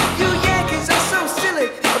world. You Yankees are so silly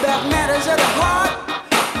about matters of the heart.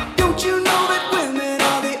 Don't you know that women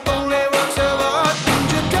are the only works of art? And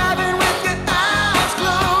you're driving with your eyes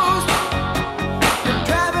closed. You're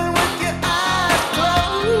driving with your eyes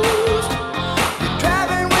closed. You're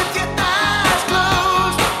driving with your eyes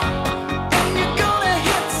closed. And you're gonna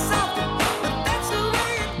hit something, but that's the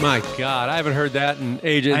way it My God, I haven't heard that in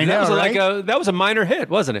ages. I know, that was a minor hit,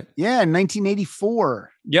 wasn't it? Yeah, in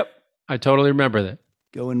 1984. Yep, I totally remember that.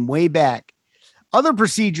 Going way back. Other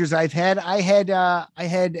procedures I've had, I had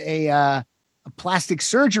a plastic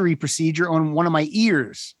surgery procedure on one of my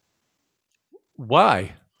ears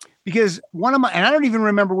Why? because and I don't even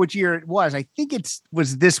remember which ear it was. I think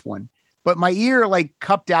was this one, but my ear like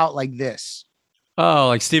cupped out like this. Oh,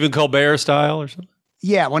 like Stephen Colbert style or something?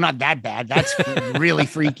 Yeah, well, not that bad. That's really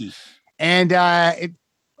freaky. And it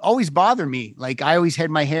always bothered me. Like I always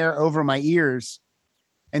had my hair over my ears.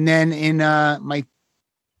 And then in my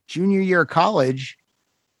junior year of college,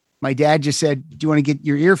 my dad just said, do you want to get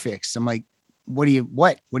your ear fixed? I'm like, what do you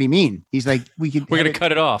mean? He's like, we're going to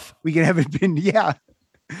cut it off. We can have it been, yeah.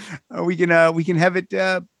 We can have it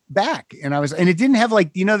back. And it didn't have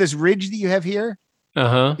like, this ridge that you have here?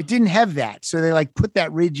 Uh-huh. It didn't have that. So they like put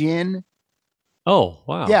that ridge in. Oh,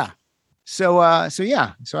 wow. Yeah. So I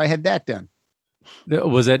had that done.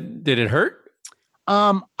 Did it hurt?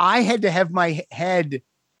 I had to have my head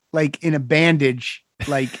like in a bandage,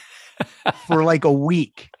 like for like a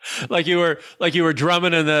week. Like you were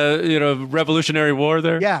drumming in the Revolutionary War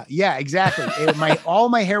there. Yeah, exactly. All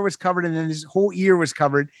my hair was covered, and then this whole ear was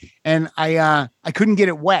covered, and I couldn't get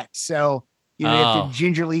it wet. So you have to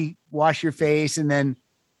gingerly wash your face, and then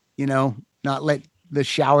not let the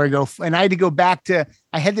shower go. And I had to go back to.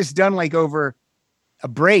 I had this done like over a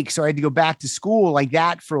break, so I had to go back to school like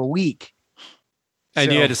that for a week. And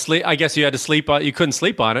you had to sleep. I guess you had to sleep on. You couldn't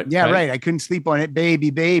sleep on it. Yeah, right. I couldn't sleep on it.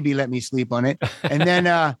 Baby, let me sleep on it. And then,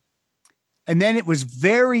 it was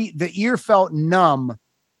the ear felt numb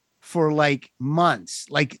for like months.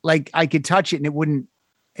 Like I could touch it and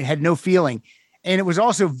it had no feeling. And it was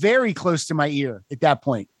also very close to my ear at that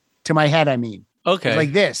point, to my head. I mean, okay,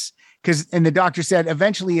 like this, and the doctor said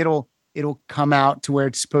eventually it'll come out to where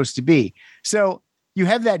it's supposed to be. So you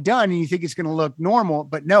have that done and you think it's going to look normal,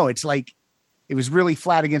 but no, it's like. It was really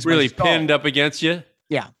flat against my skull. Pinned up against you?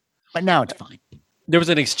 Yeah. But now it's fine. There was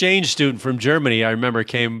an exchange student from Germany, I remember,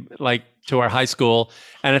 came like to our high school.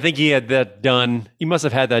 And I think he had that done. He must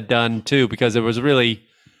have had that done too, because it was really,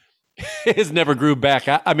 his never grew back.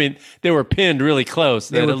 I mean, they were pinned really close.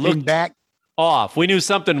 They were it looked pinned back. Off. We knew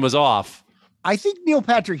something was off. I think Neil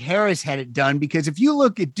Patrick Harris had it done because if you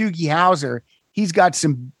look at Doogie Howser, he's got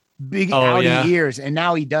some big outy ears and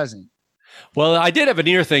now he doesn't. Well, I did have an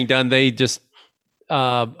ear thing done. They just,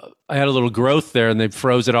 I had a little growth there and they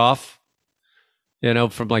froze it off,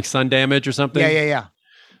 from like sun damage or something. Yeah.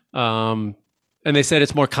 And they said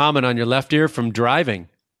it's more common on your left ear from driving.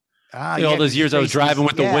 All those years I was driving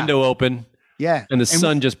with the window open. Yeah. And the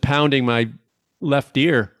sun just pounding my left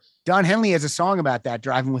ear. Don Henley has a song about that,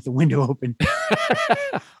 driving with the window open.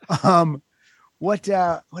 What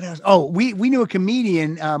else? Oh, we knew a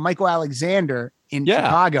comedian, Michael Alexander in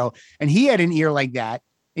Chicago, and he had an ear like that.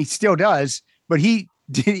 He still does, but he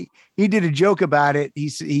did a joke about it.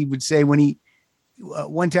 He would say when he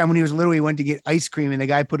one time when he was little, he went to get ice cream and the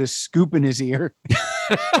guy put a scoop in his ear.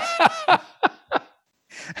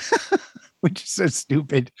 Which is so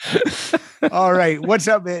stupid. All right. What's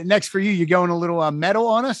up next for you? You going a little metal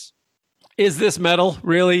on us? Is this metal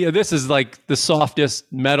really? This is like the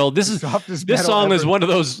softest metal. This song ever. Is one of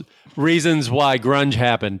those reasons why grunge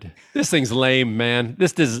happened. This thing's lame, man.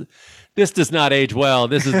 This does not age well.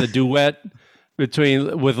 This is the duet with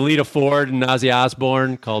Lita Ford and Ozzy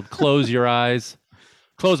Osbourne called "Close Your Eyes."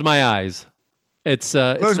 Close my eyes. It's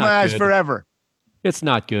Close my eyes forever. It's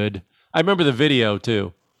not good. I remember the video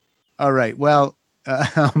too. All right. Well, wait,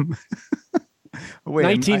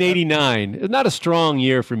 1989. It's not a strong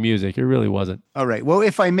year for music. It really wasn't. All right. Well,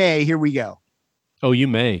 if I may, here we go. Oh, you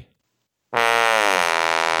may.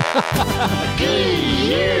 Hey,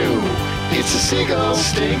 you. It's a seagull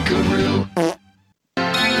stinkeroo.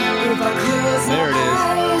 There it is.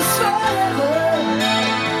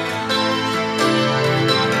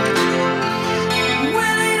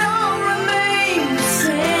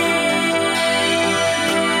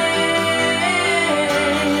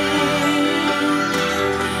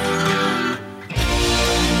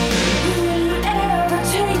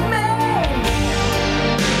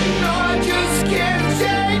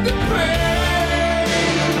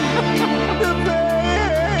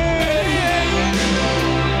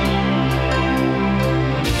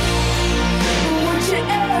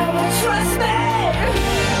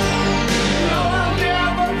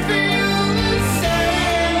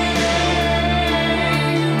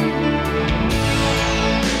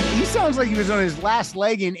 Like he was on his last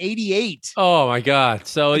leg in 88. Oh my God.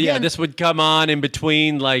 So Again, yeah, this would come on in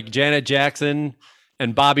between like Janet Jackson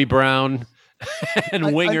and Bobby Brown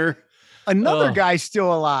and Winger. Another guy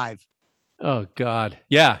still alive. Oh God.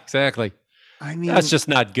 Yeah, exactly. I mean, that's just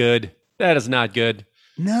not good. That is not good.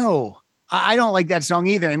 No, I don't like that song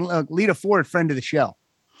either. And look, Lita Ford, friend of the show.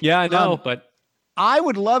 Yeah, I know, but I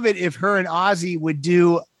would love it if her and Ozzy would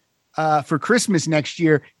do for Christmas next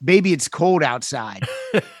year, "Baby It's Cold Outside."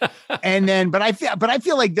 And then, but I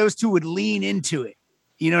feel like those two would lean into it.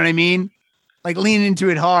 You know what I mean? Like lean into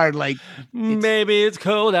it hard. Like, "Baby It's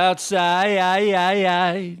Cold Outside."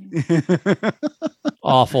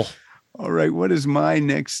 Awful. All right. What is my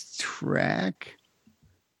next track?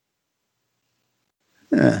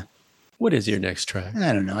 What is your next track?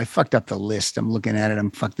 I don't know. I fucked up the list. I'm looking at it.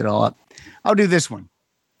 I'm fucked it all up. I'll do this one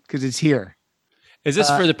because it's here. Is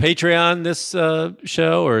this for the Patreon, this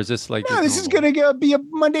show, or is this like... No, this is going to be a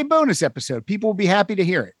Monday bonus episode. People will be happy to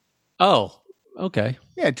hear it. Oh, okay.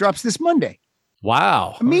 Yeah, it drops this Monday.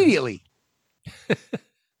 Wow. Immediately.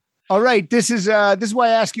 All right. This is why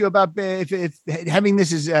I ask you about if having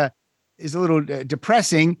this is a little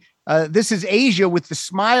depressing. This is Asia with "The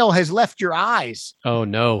Smile Has Left Your Eyes." Oh,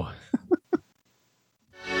 no.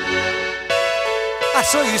 I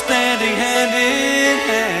saw you standing hand in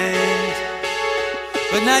hand.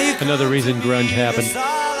 But now you another reason grunge happened.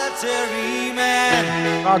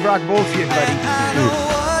 Prog rock bullshit, buddy. I know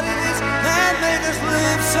what it is that made us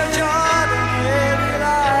live such ordinary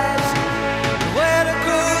lives. Where to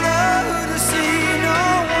go, who to see,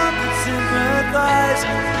 no one could sympathize.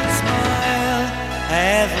 The smile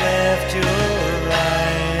has left your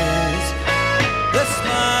eyes. The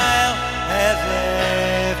smile has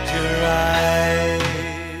left your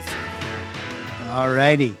eyes. All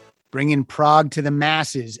righty. Bringing prog to the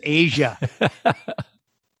masses. Asia.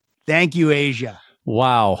 Thank you, Asia.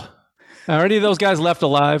 Wow. Are any of those guys left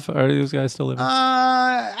alive? Are any of those guys still living?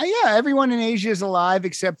 Yeah, everyone in Asia is alive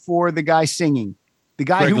except for the guy singing. The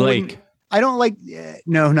guy Greg who Lake. I don't like.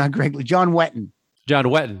 No, not Greg Lake. John Wetton. John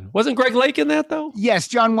Wetton. Wasn't Greg Lake in that though? Yes,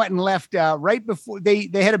 John Wetton left right before they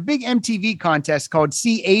had a big MTV contest called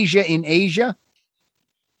 "See Asia in Asia."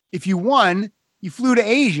 If you won, you flew to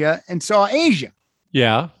Asia and saw Asia.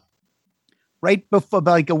 Yeah. Right before,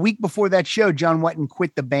 about like a week before that show, John Wetton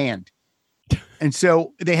quit the band. And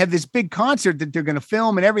so they have this big concert that they're going to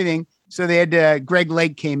film and everything. So they had Greg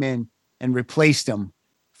Lake came in and replaced him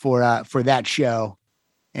for that show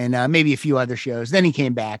and maybe a few other shows. Then he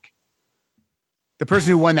came back. The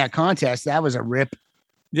person who won that contest, that was a rip.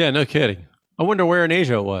 Yeah, no kidding. I wonder where in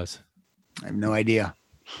Asia it was. I have no idea.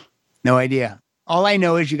 No idea. All I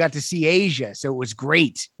know is you got to see Asia. So it was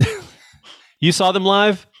great. You saw them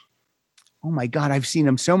live? Oh my God. I've seen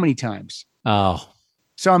them so many times. Oh.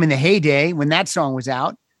 Saw them in the heyday when that song was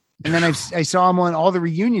out. And then I saw him on all the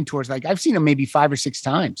reunion tours. Like I've seen him maybe 5 or 6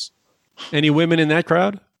 times. Any women in that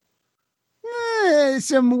crowd?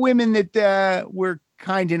 Some women that were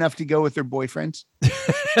kind enough to go with their boyfriends.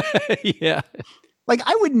 Yeah. Like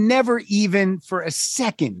I would never even for a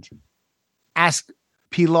second ask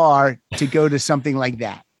Pilar to go to something like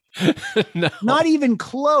that. No. Not even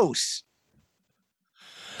close.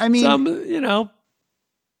 I mean, Some, a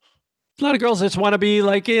lot of girls just want to be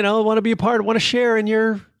like, want to be a part, want to share in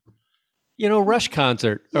your, Rush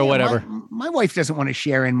concert or whatever. My wife doesn't want to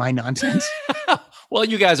share in my nonsense. Well,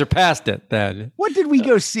 you guys are past it then. What did we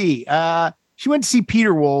go see? She went to see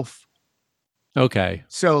Peter Wolf Okay.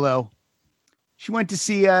 solo. She went to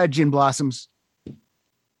see Gin Blossoms.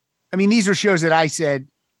 I mean, these are shows that I said,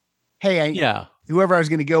 hey, whoever I was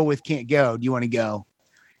going to go with can't go. Do you want to go?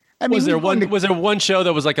 I mean, was there one show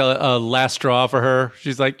that was like a last straw for her?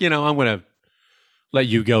 She's like, I'm going to let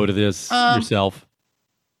you go to this yourself.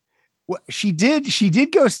 Well, she did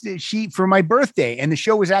go for my birthday, and the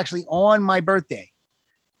show was actually on my birthday.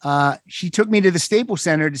 She took me to the Staples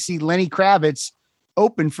Center to see Lenny Kravitz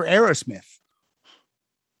open for Aerosmith.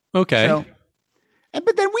 Okay.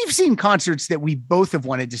 But then we've seen concerts that we both have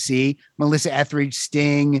wanted to see. Melissa Etheridge,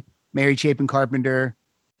 Sting, Mary Chapin Carpenter,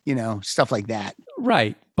 stuff like that.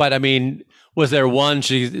 Right. But I mean, was there one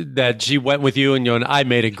that she went with you and I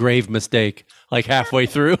made a grave mistake like halfway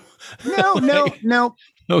through? No.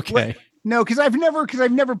 Okay. No, because I've never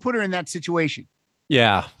put her in that situation.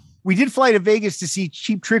 Yeah. We did fly to Vegas to see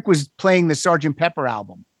Cheap Trick was playing the Sgt. Pepper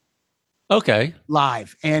album. Okay.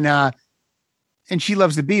 Live. And she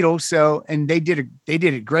loves the Beatles. So, and they did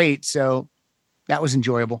it great. So that was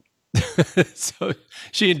enjoyable. So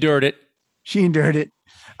she endured it.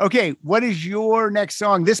 Okay. What is your next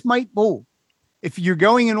song? If you're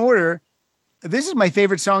going in order, this is my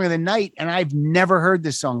favorite song of the night. And I've never heard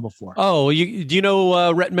this song before. Oh, do you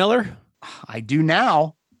know Rhett Miller? I do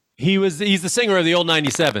now. He's the singer of the old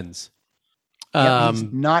 97s. He's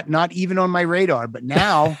not even on my radar, but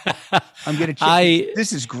now I'm going to check.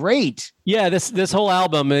 This is great. Yeah, this whole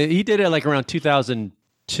album, he did it like around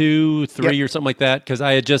 2002, 3 or something like that. Cause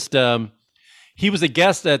I had just, he was a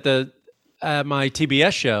guest at my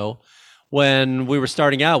TBS show when we were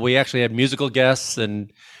starting out. We actually had musical guests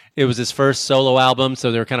and it was his first solo album.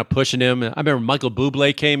 So they were kind of pushing him. I remember Michael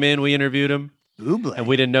Bublé came in, we interviewed him. Bublé. And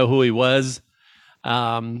we didn't know who he was.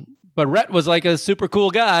 But Rhett was like a super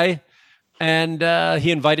cool guy. And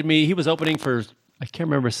he invited me. He was opening for, I can't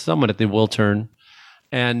remember, someone at the Wiltern.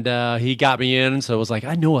 And he got me in. So it was like,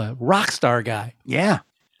 I know a rock star guy. Yeah.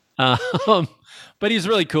 But he's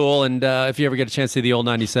really cool. And if you ever get a chance to see the old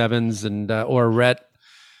 97s and or Rhett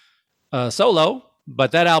solo.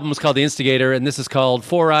 But that album was called The Instigator. And this is called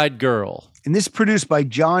Four-Eyed Girl. And this is produced by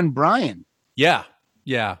John Bryan. Yeah.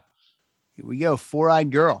 Yeah. Here we go.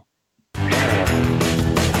 Four-Eyed Girl.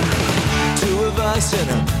 Us in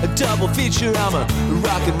a double feature. I'm a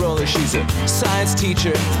rock and roller, she's a science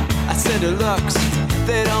teacher. I send her looks,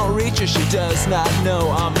 they don't reach her. She does not know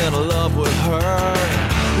I'm in love with her.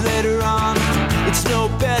 Later on, it's no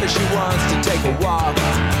better. She wants to take a walk,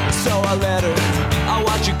 so I let her. I'll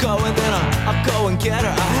watch her go and then I'll go and get her.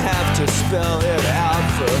 I have to spell it out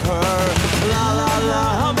for her. La la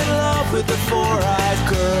la, I'm in love with the four-eyed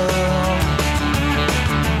girl.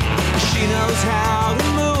 She knows how to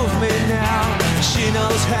move me now. She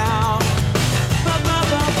knows how.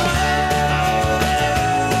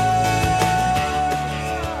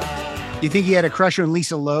 You think he had a crush on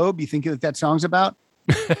Lisa Loeb? You think that song's about?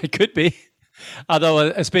 It could be.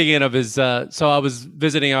 Although, speaking of his, so I was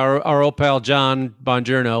visiting our old pal, John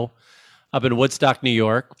Bongiorno, up in Woodstock, New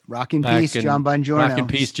York. Rock in peace, John Bongiorno. Rock in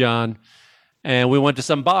peace, John. And we went to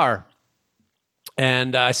some bar.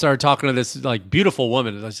 And I started talking to this like beautiful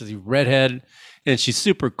woman. She's a redhead. And she's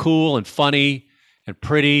super cool and funny and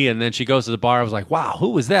pretty. And then she goes to the bar. I was like, wow, who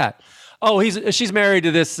was that? Oh, she's married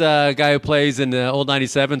to this guy who plays in the old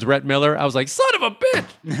 97s, Rhett Miller. I was like, son of a bitch.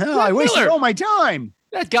 No, I wasted all my time.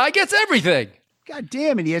 That guy gets everything. God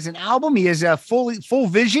damn it. He has an album. He has a full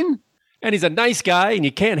vision. And he's a nice guy and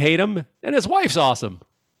you can't hate him. And his wife's awesome.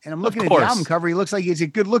 And I'm looking at the album cover. He looks like he's a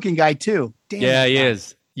good looking guy too. Damn yeah, he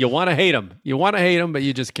is. You want to hate him. You want to hate him, but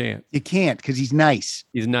you just can't. You can't because he's nice.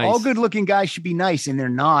 He's nice. All good looking guys should be nice and they're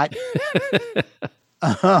not.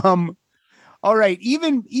 All right.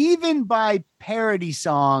 Even by parody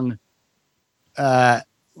song, what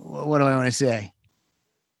do I want to say?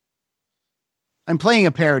 I'm playing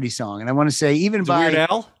a parody song, and I want to say even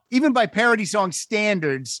by parody song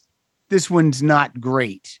standards, this one's not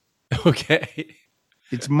great. Okay.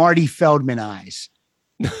 It's Marty Feldman Eyes.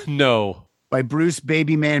 No. By Bruce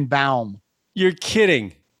Babyman Baum. You're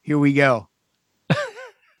kidding. Here we go.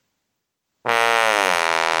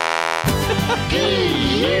 Hey,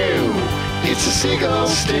 you! It's a seagull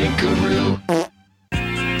stinkeroo.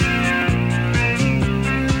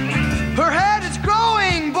 Her head is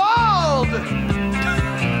growing bald.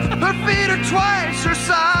 Her feet are twice her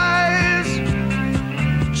size.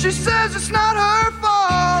 She says it's not her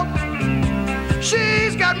fault.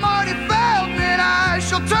 She's got Marty Feldman eyes.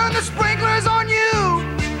 She'll turn the sprinklers on you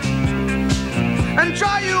and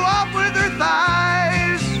dry you off with her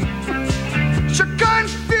thighs. She'll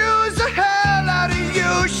confuse the hell out of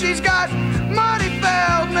you. She's got Marty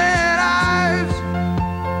Feldman eyes.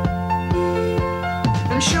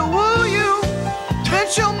 And she'll woo you, then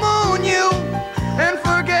she'll moon you, and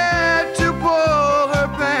forget to pull her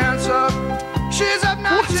pants up. She's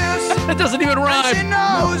obnoxious. That doesn't even And she rhyme.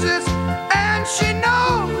 knows it, and she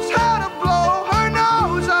knows how to blow her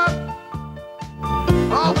nose up.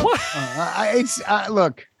 Oh, What?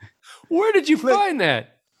 Look, Where did you find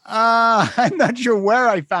that? I'm not sure where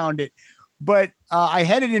I found it, but I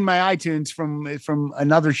had it in my iTunes from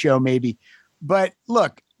another show, maybe. But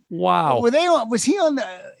look, Wow. was he on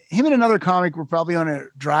him and another comic were probably on a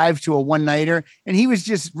drive to a one-nighter, and he was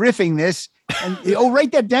just riffing this and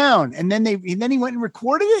write that down. And then he went and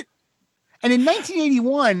recorded it. And in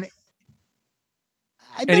 1981,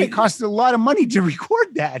 I bet it cost a lot of money to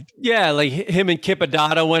record that. Yeah, like him and Kip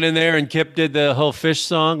Adada went in there, and Kip did the whole fish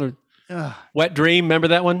song, Wet Dream. Remember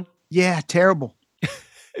that one? Yeah, terrible.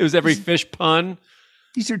 It was every fish pun.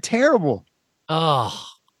 These are terrible. Oh,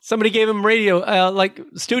 somebody gave him radio, like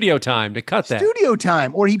studio time to cut that. Studio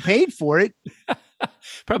time, or he paid for it.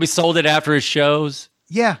 Probably sold it after his shows.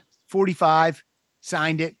 Yeah, 45,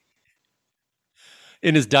 signed it.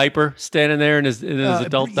 In his diaper, standing there in his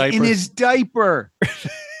adult diaper. In his diaper.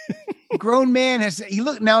 Grown man this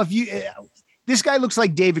guy looks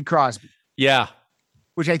like David Crosby, Yeah.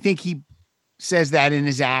 which I think he says that in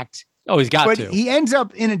his act. Oh, he's got But to. he ends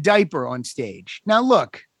up in a diaper on stage. Now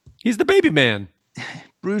look, He's the baby man.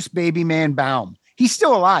 Bruce Baby Man Baum. He's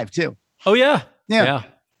still alive too. Oh, yeah. Yeah.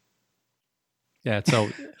 Yeah. So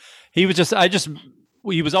he was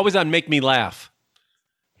he was always on Make Me Laugh.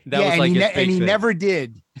 That was like his big he thing. never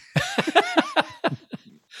did.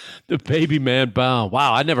 The baby man bow.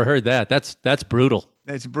 Wow, I never heard that. That's brutal.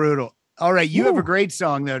 That's brutal. All right, you have a great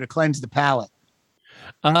song though to cleanse the palate.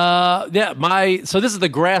 So this is the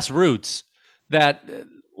Grassroots. That,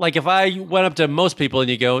 like, if I went up to most people and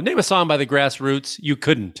you go, name a song by the Grassroots, you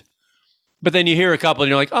couldn't. But then you hear a couple and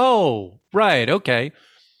you're like, oh, right, okay.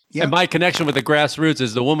 Yep. And my connection with the Grassroots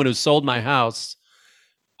is the woman who sold my house,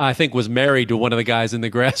 I think, was married to one of the guys in the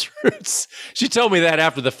Grassroots. She told me that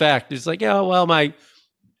after the fact. It's like, yeah, well, my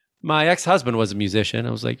ex-husband was a musician.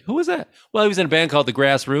 I was like, who was that? Well, he was in a band called the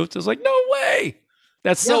Grassroots. I was like, no way.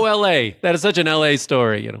 That's so LA. That is such an LA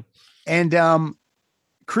story, you know. And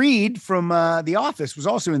Creed from The Office was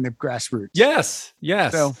also in the Grassroots. Yes.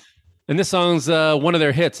 So, And this song's one of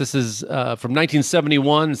their hits. This is from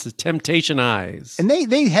 1971. This is Temptation Eyes. and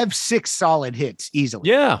they have 6 solid hits easily.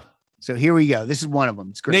 Yeah. So here we go. This is one of them.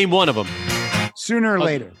 It's great. Name one of them. Sooner or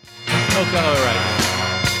later. Okay, all right.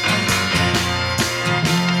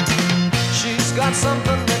 She's got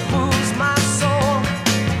something that moves my soul,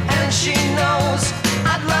 and she knows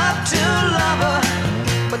I'd love to love her,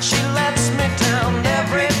 but she lets me down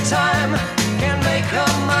every time. Can't make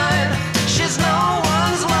her mine. She's no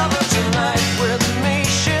one's lover tonight. With me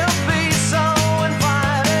she'll be so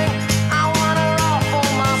inviting. I want her all for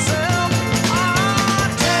myself. Oh,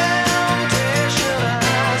 temptation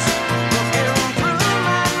eyes looking through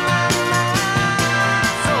my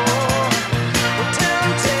soul. With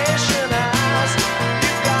temptation eyes, you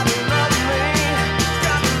gotta love me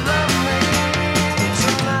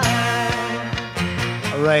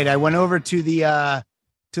tonight. All right. I went over to the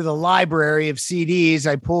library of CDs.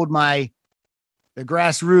 I pulled the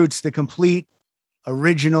Grassroots, the complete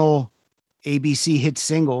original ABC hit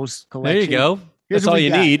singles collection. There you go. Here's That's what all we you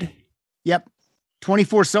got. need. Yep.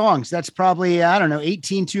 24 songs. That's probably,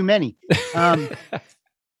 18 too many.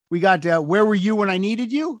 We got Where Were You When I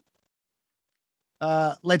Needed You?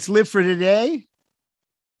 Let's Live for Today.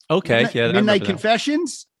 Okay. Yeah. I remember Midnight that.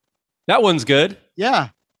 Confessions. That one's good. Yeah.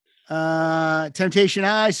 Temptation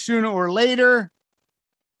Eyes, Sooner or Later.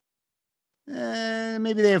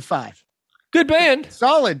 Maybe they have 5. Good band.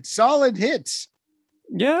 Solid hits.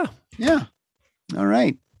 Yeah. Yeah. All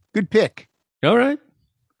right. Good pick. All right.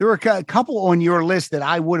 There were a couple on your list that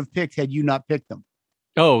I would have picked had you not picked them.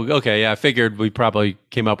 Oh, okay. Yeah. I figured we probably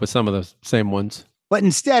came up with some of the same ones. But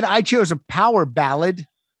instead, I chose a power ballad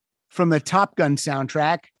from the Top Gun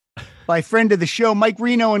soundtrack by friend of the show, Mike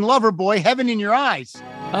Reno and Loverboy, Heaven in Your Eyes.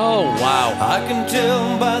 Oh, wow. I can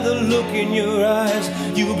tell by the look in your eyes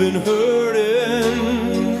you've been hurting.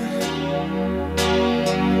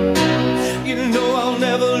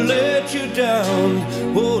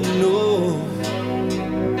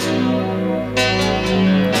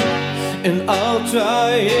 and I'll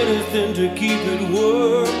try anything to keep it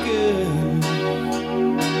working.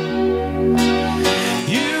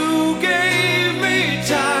 You gave me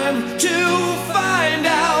time to find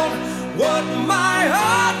out what my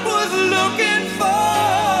heart was looking for.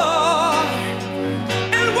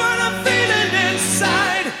 And what I'm feeling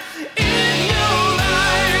inside in your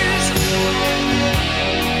eyes,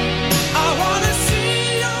 I wanna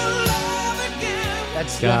see your love again.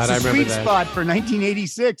 That's God, the I remember sweet that. spot for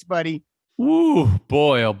 1986, buddy. Woo,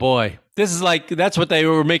 boy, oh boy. This is like, that's what they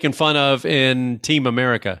were making fun of in Team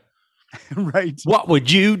America. Right. What would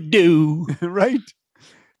you do? Right.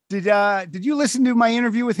 Did you listen to my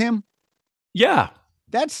interview with him? Yeah,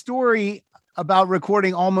 That story about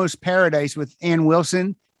recording Almost Paradise with Ann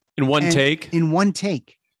Wilson in one and- take. in one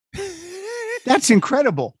take. That's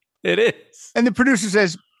incredible. It is. And the producer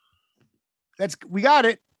says, we got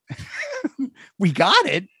it. We got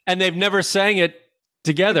it. And they've never sang it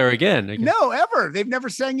together again. No, ever. They've never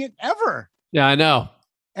sang it ever. Yeah, I know.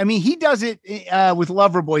 I mean, he does it with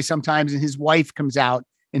Loverboy sometimes, and his wife comes out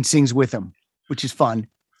and sings with him, which is fun.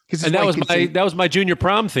 And that was my junior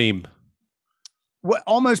prom theme. What,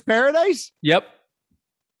 Almost Paradise? Yep.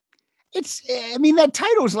 That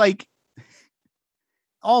title's like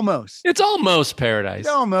almost. It's almost paradise. It's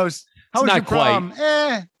almost. How It's was not your prom?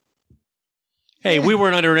 Hey, we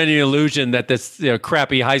weren't under any illusion that this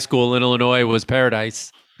crappy high school in Illinois was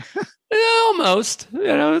paradise. Almost.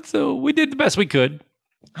 So we did the best we could.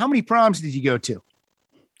 How many proms did you go to?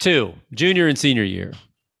 2, junior and senior year.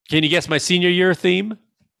 Can you guess my senior year theme?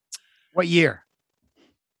 What year?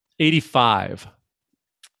 85.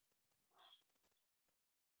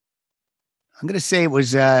 I'm going to say it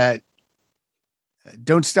was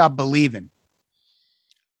Don't Stop Believing.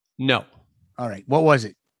 No. All right. What was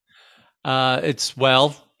it?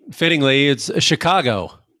 Fittingly, it's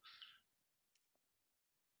Chicago.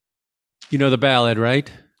 You know the ballad,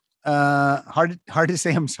 right? Hard to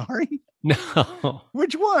say I'm sorry. No.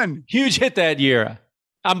 Which one? Huge hit that year.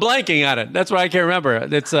 I'm blanking on it. That's why I can't remember.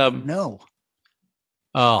 It's No.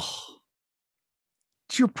 oh,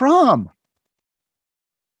 It's your prom.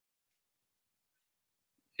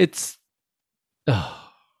 it's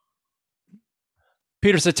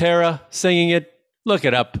Peter Cetera singing it. Look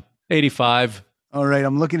it up. 85. All right.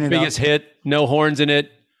 I'm looking it Biggest up. hit. No horns in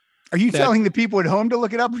it. Are you that- telling the people at home to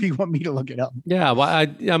look it up, or do you want me to look it up? Yeah, well,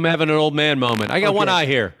 I'm having an old man moment. I got one Okay. eye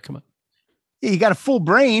here. Come on. Yeah, you got a full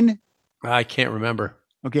brain. I can't remember.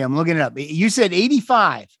 Okay, I'm looking it up. You said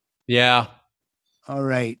 85. Yeah. All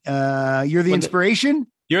right. You're the When the- inspiration?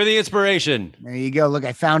 You're the inspiration. There you go. Look,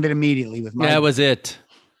 I found it immediately with my That was it.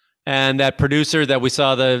 And that producer that we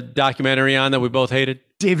saw the documentary on that we both hated,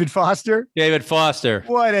 David Foster. David Foster.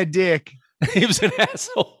 What a dick. He was an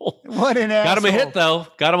asshole. What an asshole. Got him a hit, though.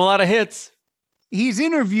 Got him a lot of hits. He's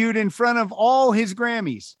interviewed in front of all his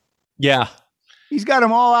Grammys. Yeah. He's got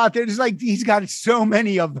them all out there. It's like he's got so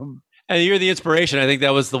many of them. And You're the Inspiration. I think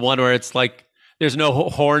that was the one where it's like there's no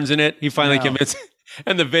horns in it. He finally No. convinced.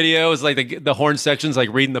 And the video is like the horn section's like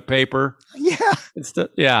reading the paper. Yeah,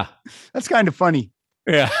 Yeah. that's kind of funny.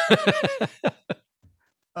 Yeah.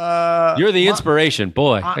 You're the inspiration,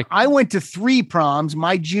 boy. I went to 3 proms,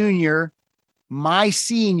 my junior, my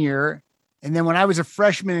senior, and then when I was a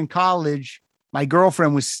freshman in college, my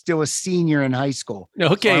girlfriend was still a senior in high school.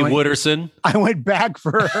 Okay, So Wooderson. I went back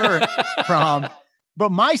for her prom,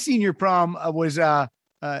 but my senior prom was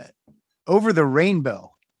Over the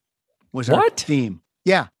Rainbow was our What? theme.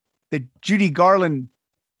 Yeah, the Judy Garland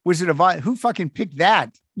Wizard of Oz. Who fucking picked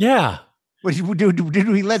that? Yeah. Did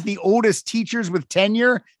we let the oldest teachers with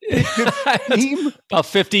tenure pick the theme? About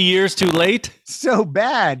 50 years too late. So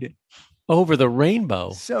bad. Over the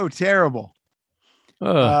Rainbow. So terrible.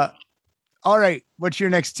 Ugh. All right. What's your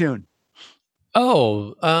next tune?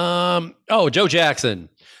 Joe Jackson.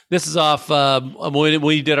 This is off when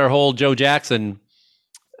we did our whole Joe Jackson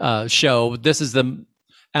show. This is the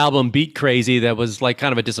album Beat Crazy that was like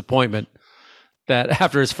kind of a disappointment. That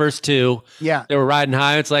after his first 2, Yeah. they were riding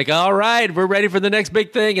high. It's like, all right, we're ready for the next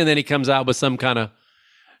big thing. And then he comes out with some kind of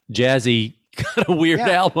jazzy, kind of weird Yeah.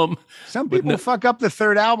 album. Some people fuck up the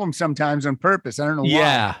third album sometimes on purpose. I don't know why.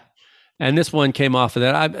 Yeah. And this one came off of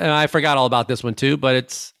that. I forgot all about this one too, but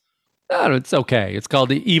it's okay. It's called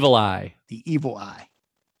The Evil Eye. The Evil Eye,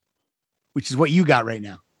 which is what you got right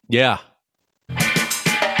now. Yeah.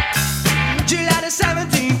 July the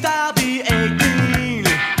 17th, I'll be 18.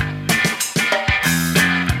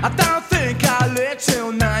 I don't think I'll live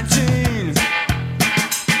till 19.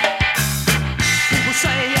 People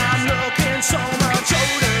say I'm looking so much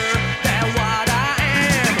older than what I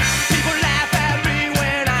am. People laugh at me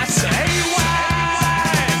when I say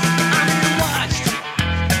why. I'm being watched.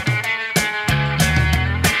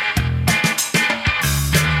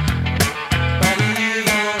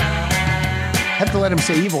 have to let him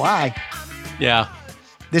say Evil Eye. Yeah.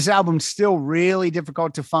 This album's still really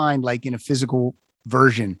difficult to find, like in a physical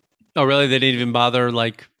version. Oh, really? They didn't even bother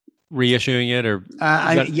like reissuing it, or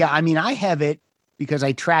I mean, I have it because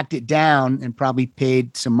I tracked it down and probably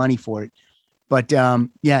paid some money for it. But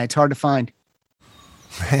yeah, it's hard to find.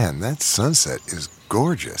 Man, that sunset is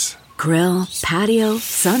gorgeous. Grill, patio,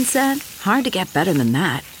 sunset. Hard to get better than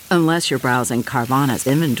that. Unless you're browsing Carvana's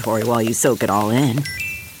inventory while you soak it all in.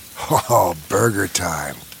 Oh, burger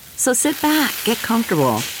time. So sit back, get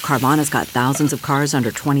comfortable. Carvana's got thousands of cars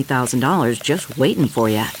under $20,000 just waiting for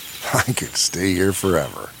you. I could stay here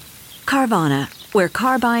forever. Carvana, where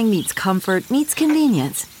car buying meets comfort, meets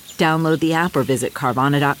convenience. Download the app or visit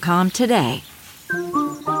Carvana.com today.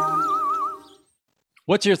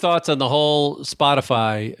 What's your thoughts on the whole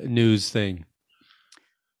Spotify news thing?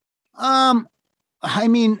 I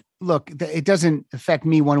mean, look, it doesn't affect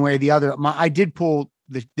me one way or the other. I did pull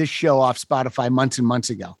this show off Spotify months and months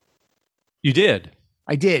ago. You did?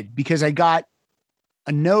 I did, because I got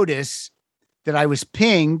a notice that I was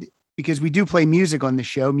pinged, because we do play music on the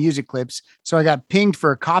show, music clips. So I got pinged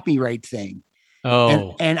for a copyright thing.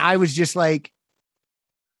 Oh. And I was just like,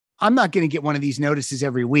 I'm not going to get one of these notices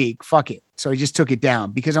every week. Fuck it. So I just took it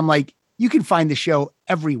down, because I'm like, you can find the show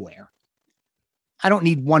everywhere. I don't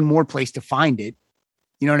need one more place to find it.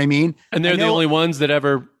 You know what I mean? And they're the only ones that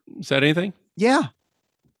ever said anything? Yeah.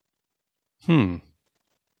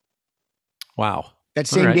 Wow. That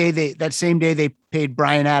same day they paid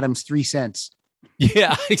Bryan Adams 3 cents.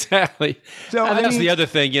 Yeah, exactly. So and that's the other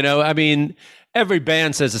thing, you know. I mean, every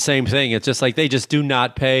band says the same thing. It's just like they just do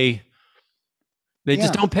not pay. They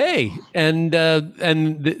just don't pay, and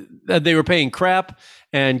they were paying crap.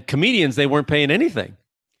 And comedians, they weren't paying anything.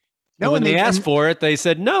 No, and when they asked for it, they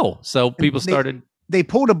said no. So people started. They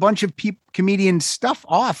pulled a bunch of comedian stuff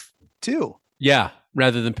off too. Yeah,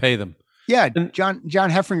 rather than pay them. Yeah, John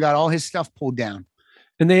Heffron got all his stuff pulled down.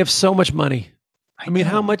 And they have so much money. I mean,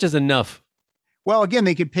 how much is enough? Well, again,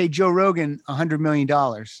 they could pay Joe Rogan $100 million.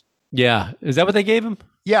 Yeah. Is that what they gave him?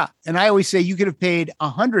 Yeah. And I always say you could have paid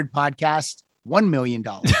 100 podcasts $1 million.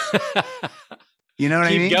 You know what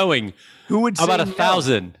I mean? Keep going. Who would say How about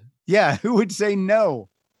 1,000? Yeah. Who would say no?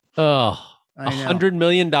 Oh, $100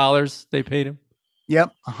 million they paid him?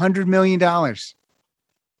 Yep. $100 million.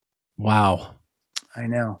 Wow. I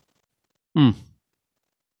know.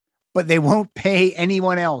 But they won't pay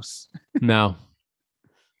anyone else. No.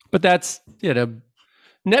 But that's, you know,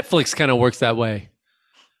 Netflix kind of works that way.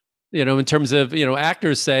 You know, in terms of, you know,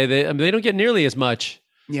 actors say they don't get nearly as much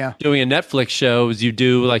doing a Netflix show as you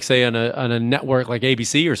do, like, say, on a network like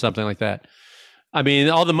ABC or something like that. I mean,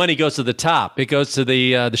 all the money goes to the top. It goes to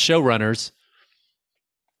the showrunners,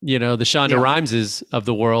 you know, the Shonda Rhimeses of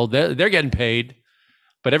the world. They're getting paid.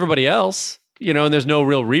 But everybody else, you know, and there's no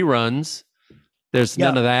real reruns. There's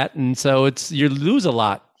none of that. And so you lose a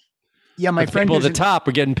lot. Yeah, my friend people at the top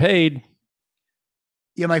are getting paid.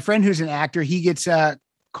 Yeah, my friend who's an actor, he gets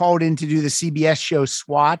called in to do the CBS show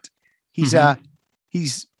SWAT. He's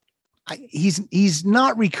he's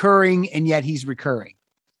not recurring, and yet he's recurring.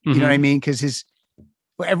 You know what I mean? Because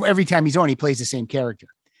every time he's on, he plays the same character.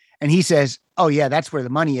 And he says, "Oh yeah, that's where the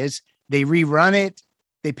money is. They rerun it.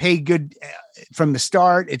 They pay good from the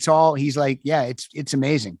start. It's all." He's like, "Yeah, it's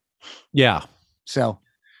amazing." Yeah. So.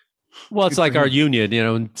 Well, it's like our union, you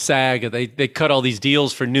know, and SAG, they cut all these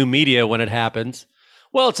deals for new media when it happens.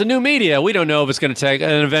 Well, it's a new media. We don't know if it's going to take an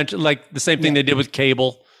eventually, like the same thing they did with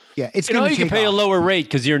cable. Yeah, it's you know, you can pay a lower rate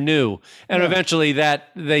because you're new, and eventually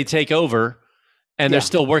that they take over, and they're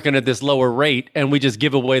still working at this lower rate, and we just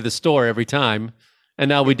give away the store every time. And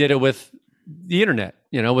now we did it with the internet,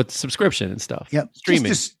 you know, with subscription and stuff. Yep,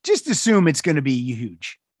 streaming. Just assume it's going to be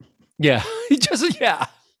huge. Yeah,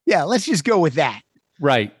 yeah. Let's just go with that.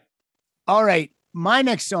 Right. All right. My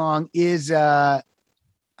next song is, I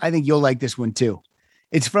think you'll like this one too.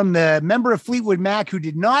 It's from the member of Fleetwood Mac who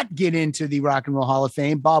did not get into the Rock and Roll Hall of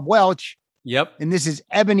Fame, Bob Welch. Yep. And this is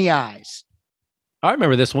Ebony Eyes. I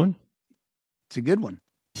remember this one. It's a good one.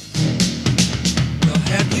 Well,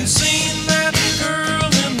 have you seen that girl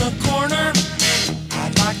in the corner?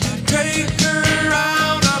 I'd like to take her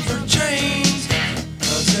out of her chains.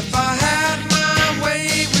 'Cause if I had my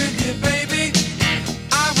way with you, baby,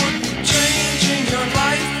 I would be changing your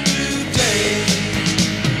life today.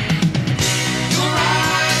 Your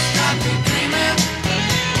eyes got me dreaming.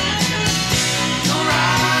 Your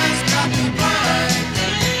eyes got me blind.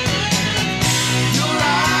 Your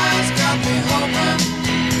eyes got me hoping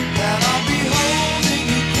that I'll be holding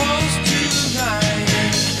you close tonight.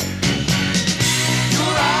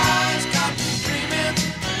 Your eyes got me dreaming.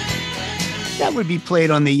 That would be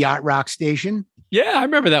played on the Yacht Rock station. Yeah, I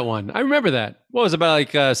remember that one. I remember that. What was it,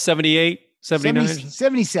 about like 78, 79?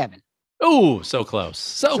 77. Oh, so close.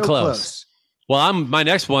 So close. Well, my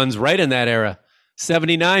next one's right in that era.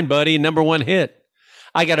 79, buddy, number one hit.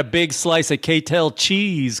 I got a big slice of K-Tel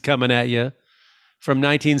cheese coming at you from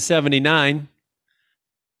 1979.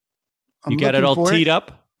 You got it all teed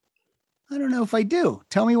up? I don't know if I do.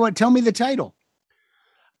 Tell me the title.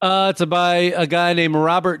 It's by a guy named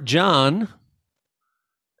Robert John.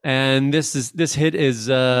 And this hit is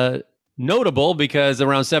notable because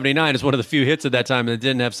around 79 is one of the few hits at that time that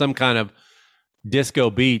didn't have some kind of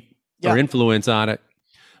disco beat or influence on it.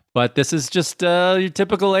 But this is just your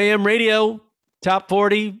typical AM radio top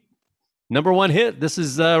 40 number one hit. This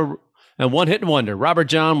is a one hit wonder. Robert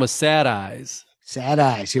John with Sad Eyes. Sad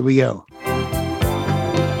Eyes. Here we go.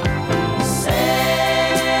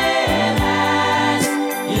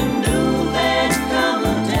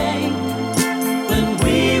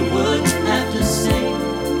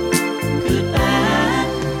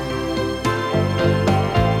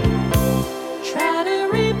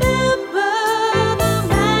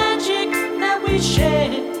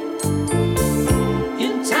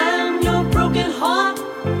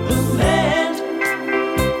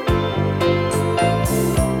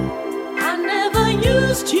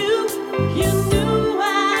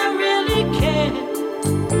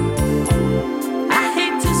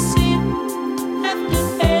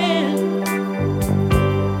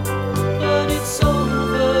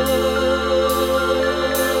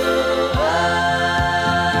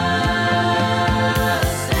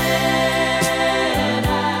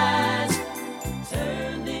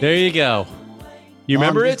 There you go. You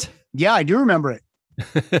remember it? Yeah, I do remember it.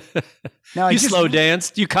 Now you slow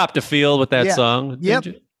danced. You copped a feel with that song. Yep.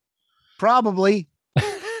 Probably.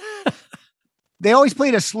 They always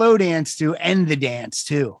played a slow dance to end the dance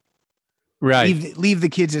too. Right. Leave the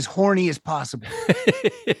kids as horny as possible.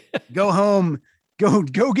 Go home. Go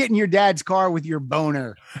get in your dad's car with your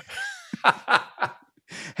boner.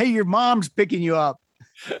 Hey, your mom's picking you up.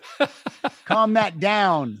 Calm that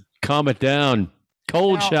down. Calm it down.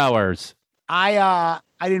 Cold showers. I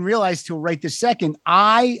didn't realize till right this second.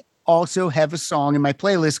 I also have a song in my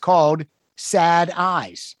playlist called Sad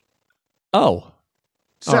Eyes. Oh,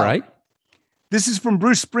 all right. This is from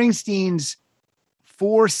Bruce Springsteen's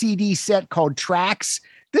 4 CD set called Tracks.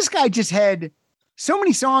 This guy just had so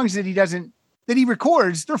many songs that he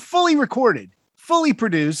records. They're fully recorded, fully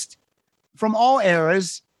produced from all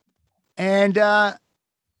eras. And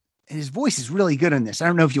his voice is really good on this. I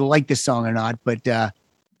don't know if you'll like this song or not, but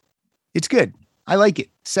it's good. I like it.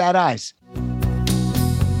 Sad Eyes.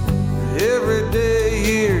 Every day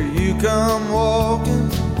here you come walking.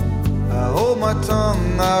 I hold my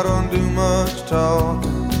tongue, I don't do much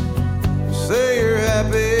talking. You say you're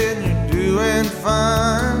happy and you're doing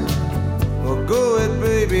fine. Well, go ahead,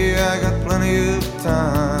 baby, I got plenty of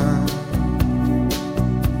time.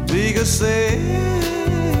 Because sad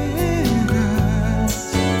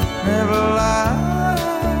eyes never lie.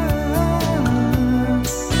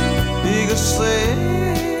 Because sad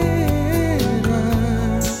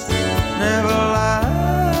eyes never lie.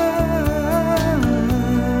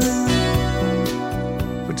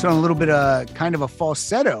 Puts on a little bit of kind of a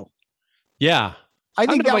falsetto. Yeah. I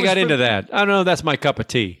think I got into that. I don't know. That's my cup of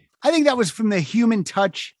tea. I think that was from the Human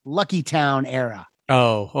Touch Lucky Town era.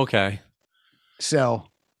 Oh, okay. So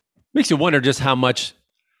makes you wonder just how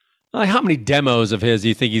many demos of his do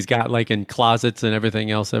you think he's got, like in closets and everything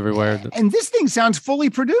else everywhere? And this thing sounds fully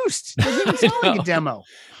produced. It doesn't even sound like a demo.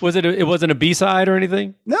 It wasn't a B-side or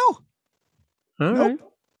anything? No. All right.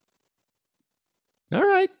 All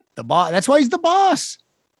right. The boss. That's why he's the boss.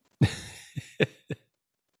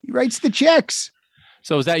 He writes the checks.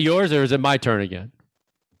 So is that yours or is it my turn again?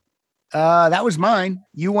 That was mine.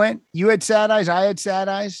 You had Sad Eyes. I had Sad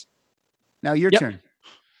Eyes. Now your turn.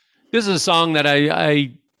 This is a song that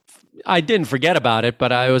I didn't forget about it,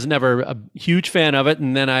 but I was never a huge fan of it.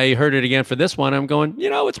 And then I heard it again for this one. I'm going,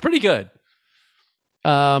 it's pretty good.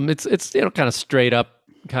 It's kind of straight up,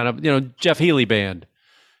 Jeff Healey band.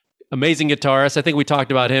 Amazing guitarist. I think we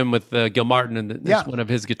talked about him with Gil Martin, and that's one of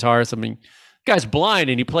his guitarists. I mean, guy's blind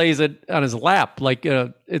and he plays it on his lap. Like,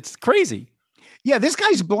 it's crazy. Yeah, this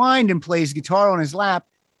guy's blind and plays guitar on his lap.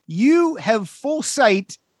 You have full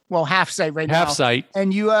sight. Well, half sight right now. Half sight.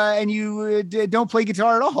 And you don't play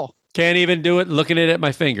guitar at all. Can't even do it looking at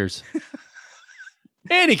my fingers.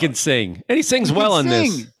 And he can sing. And he sings well on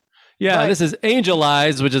this. Yeah, this is Angel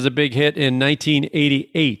Eyes, which is a big hit in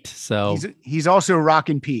 1988. So he's also Rock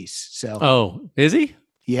and Peace. So is he?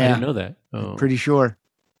 Yeah. I didn't know that. I'm pretty sure.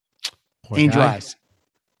 Poor Angel guy. Eyes.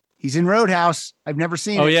 He's in Roadhouse. I've never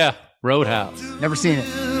seen it. Oh, yeah. Roadhouse. Never seen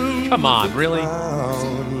it. Come on, really?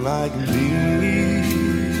 like me.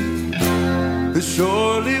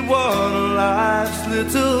 Surely one of life's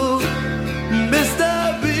little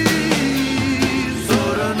mysteries. So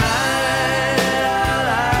tonight I'll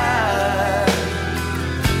light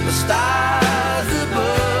the stars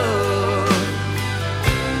above.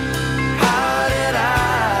 How did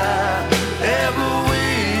I ever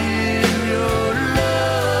win your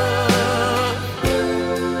love?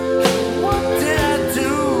 What did I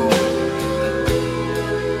do?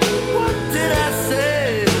 What did I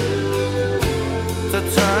say to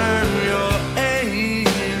turn your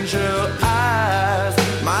angel eyes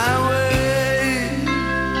my way?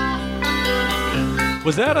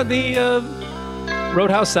 Was that on the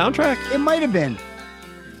Roadhouse soundtrack? It might have been.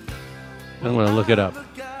 I'm going to look it up.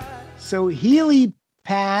 So Healy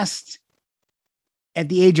passed at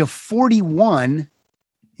the age of 41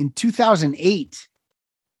 in 2008.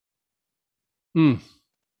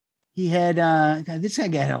 He had, God, this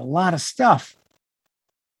guy had a lot of stuff.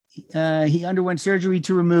 He underwent surgery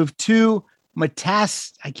to remove two I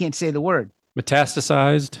can't say the word.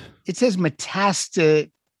 Metastasized? It says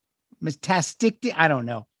metastic. I don't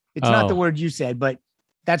know. It's not the word you said, but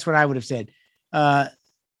that's what I would have said. To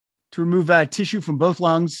remove tissue from both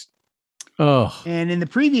lungs. Oh. And in the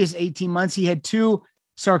previous 18 months, he had two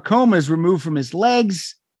sarcomas removed from his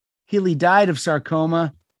legs. Healy died of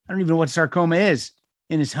sarcoma. I don't even know what sarcoma is,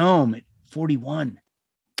 in his home at 41.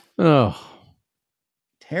 Oh.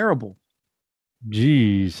 Terrible.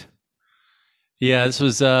 Jeez. Yeah, this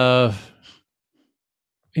was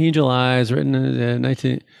Angel Eyes, written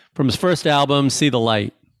in from his first album, See the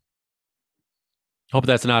Light. Hope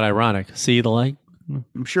that's not ironic. See the Light?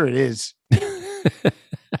 I'm sure it is.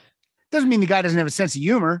 Doesn't mean the guy doesn't have a sense of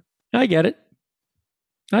humor. I get it.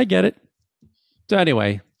 So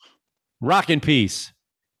anyway, Rock in Peace.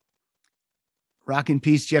 Rock in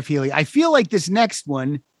Peace, Jeff Healy. I feel like this next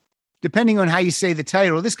one, depending on how you say the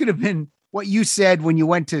title, this could have been what you said when you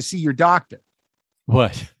went to see your doctor.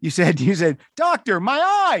 What? You said, doctor, my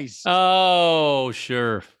eyes. Oh,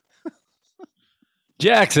 sure.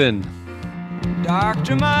 Jackson.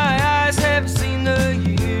 Doctor, my eyes have seen the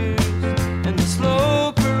years and the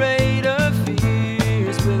slow parade of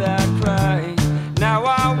fears without crying. Now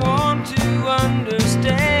I want to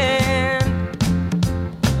understand.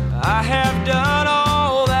 I have done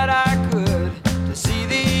all that I could to see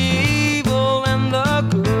the evil and the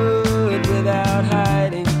good without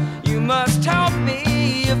hiding. You must help me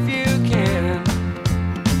if you can.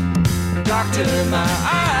 Doctor, my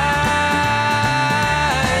eyes.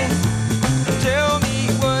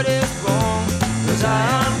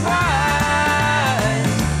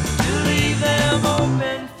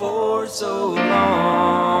 So long.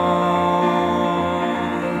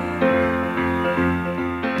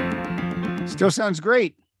 Still sounds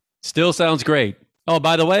great. Oh,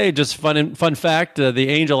 by the way, just fun fact: the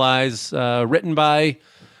Angel Eyes, co-written by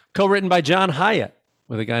John Hyatt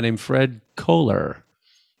with a guy named Fred Kohler.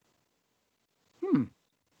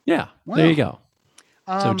 Yeah, wow. There you go.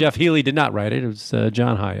 So Jeff Healy did not write it; it was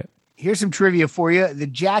John Hyatt. Here's some trivia for you: the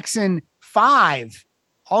Jackson 5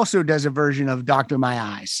 also does a version of "Doctor My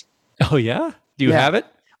Eyes." Oh, yeah? Do you have it?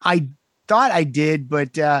 I thought I did,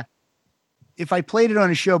 but if I played it on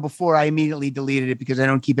a show before, I immediately deleted it because I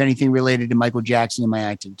don't keep anything related to Michael Jackson in my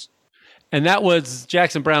iTunes. And that was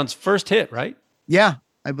Jackson Browne's first hit, right? Yeah,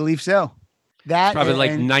 I believe so. That probably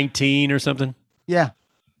like 19 or something. Yeah.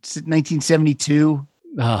 It's 1972.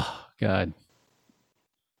 Oh, God.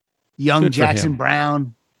 Young Good Jackson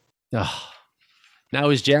Browne. Oh. Now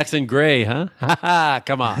he's Jackson Gray, huh?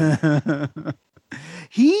 Come on.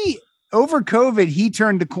 Over COVID, he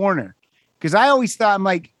turned the corner because I always thought, I'm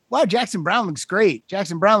like, wow, Jackson Browne looks great.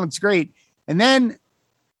 And then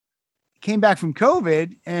came back from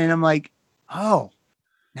COVID and I'm like, oh,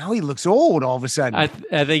 now he looks old all of a sudden. I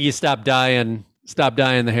think he stopped dyeing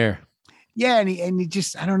the hair. Yeah. And he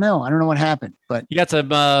just, I don't know what happened, but he got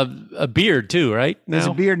some, a beard too, right? There's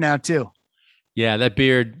a beard now too. Yeah. That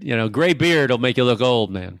beard, gray beard will make you look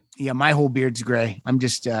old, man. Yeah. My whole beard's gray. I'm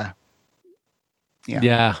just,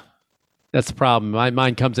 Yeah. That's the problem.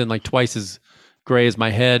 Mine comes in like twice as gray as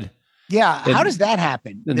my head. Yeah. How does that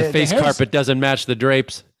happen? And the face carpet doesn't match the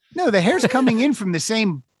drapes. No, the hair's coming in from the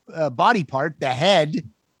same body part, the head.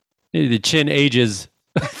 Maybe the chin ages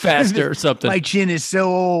faster or something. My chin is so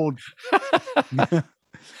old.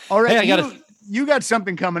 All right. Hey, you got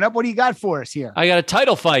something coming up. What do you got for us here? I got a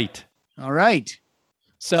title fight. All right.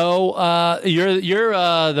 So you're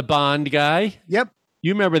the Bond guy. Yep.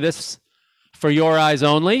 You remember this For Your Eyes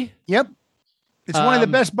Only? Yep. It's one of the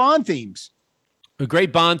best Bond themes. A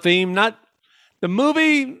great Bond theme. Not The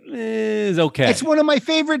movie is okay. It's one of my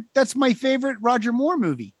favorite. That's my favorite Roger Moore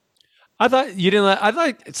movie. I thought you didn't. I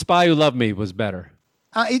thought Spy Who Loved Me was better.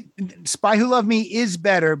 Spy Who Loved Me is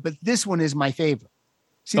better, but this one is my favorite.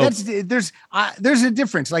 See, there's a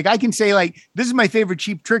difference. Like I can say, like, this is my favorite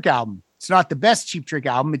Cheap Trick album. It's not the best Cheap Trick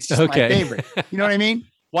album. It's just my favorite. You know what I mean?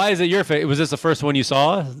 Why is it your favorite? Was this the first one you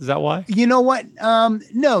saw? Is that why? You know what?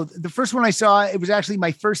 No, the first one I saw, it was actually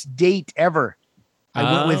my first date ever.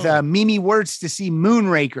 I went with Mimi Wirtz to see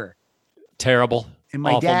Moonraker. Terrible. And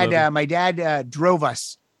my dad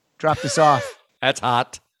dropped us off. That's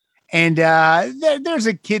hot. And there's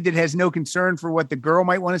a kid that has no concern for what the girl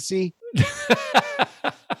might want to see.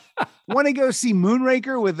 Want to go see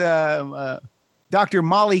Moonraker with Dr.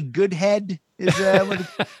 Molly Goodhead?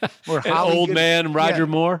 Or Holly old man Roger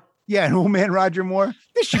Moore? Yeah, an old man Roger Moore.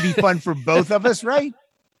 This should be fun for both of us, right?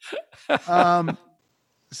 But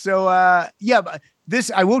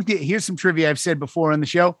this, I will get, here's some trivia I've said before on the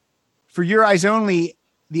show. For Your Eyes Only,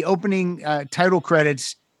 the opening title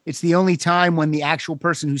credits, it's the only time when the actual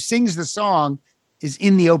person who sings the song is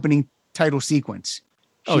in the opening title sequence.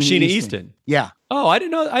 Sheena Easton. Yeah. Oh, I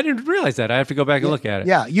didn't know. I didn't realize that. I have to go back and look at it.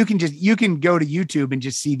 Yeah. You can go to YouTube and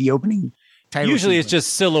just see the opening title. Usually sequence. It's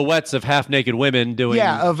just silhouettes of half naked women doing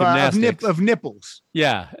gymnastics. Of nipples.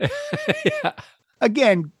 Yeah. Yeah.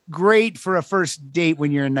 Again, great for a first date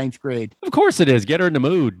when you're in 9th grade. Of course it is. Get her in the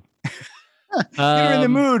mood. Get her in the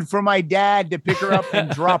mood for my dad to pick her up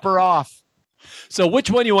and drop her off. So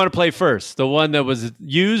which one you want to play first? The one that was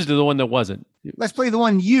used or the one that wasn't? Let's play the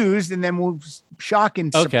one used, and then we'll shock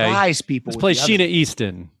and surprise people. Let's play Sheena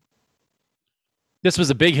Easton. This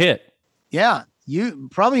was a big hit. Yeah, you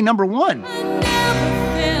probably number one. Till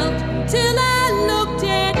I looked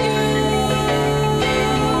at you.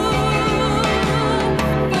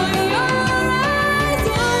 For your eyes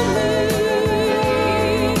only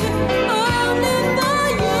for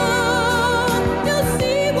you. You'll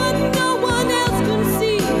see what no one else can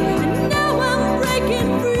see. And now I'm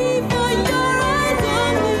breaking free for your eyes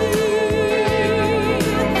only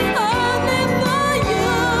for you.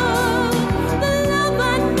 The love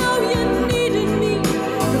I know you needed me.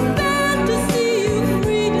 The fantasy you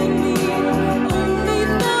freed me. Only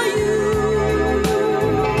for you.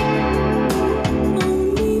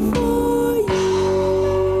 Only for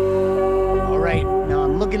you. All right, now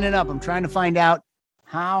I'm looking it up. I'm trying to find out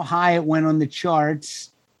how high it went on the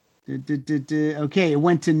charts. Okay, it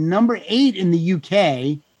went to number 8 in the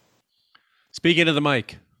UK. Speaking of the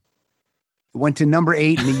mic. It went to number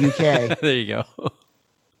 8 in the UK. There you go.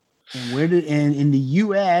 And in the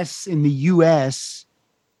US, it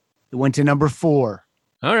went to number 4.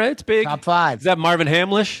 All right, it's big. Top 5. Is that Marvin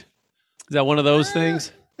Hamlish? Is that one of those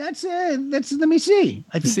things? That's let me see.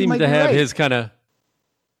 I think He you seems might to be have right. his kind of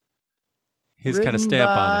stamp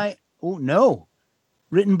on it. Oh no.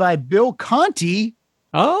 Written by Bill Conti.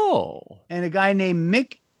 Oh. And a guy named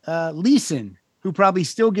Mick Leeson, who probably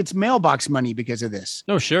still gets mailbox money because of this.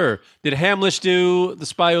 No, sure. Did Hamlish do The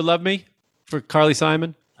Spy Who Loved Me for Carly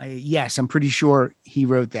Simon? Yes, I'm pretty sure he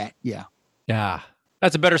wrote that. Yeah. Yeah.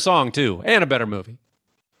 That's a better song, too, and a better movie.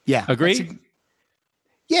 Yeah. Agree?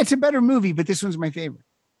 It's a better movie, but this one's my favorite.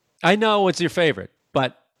 I know it's your favorite,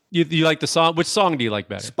 but you like the song. Which song do you like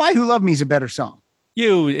better? Spy Who Loved Me is a better song.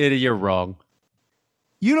 You're wrong.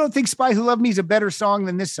 You don't think Spy Who Loved Me is a better song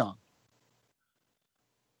than this song?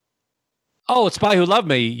 Oh, it's Spy Who Loved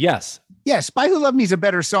Me. Yes. Yeah, Spy Who Loved Me is a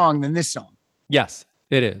better song than this song. Yes,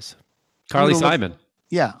 it is. Carly Simon.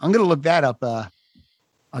 I'm going to look that up.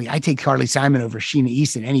 I take Carly Simon over Sheena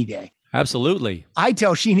Easton any day. Absolutely. I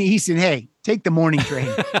tell Sheena Easton, hey, take the morning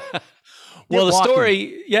train. Well, the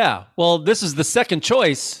story, yeah. Well, this is the second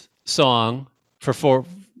choice song for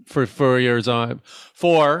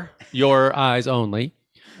Your Eyes Only,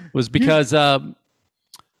 was because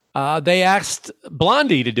they asked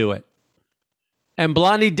Blondie to do it, and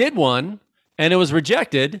Blondie did one, and it was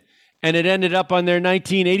rejected, and it ended up on their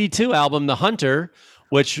 1982 album, The Hunter,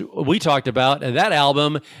 which we talked about, and that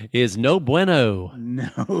album is no bueno.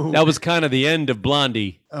 No, that was kind of the end of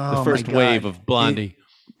Blondie, the first wave of Blondie.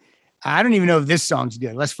 I don't even know if this song's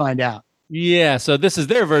good. Let's find out. Yeah, so this is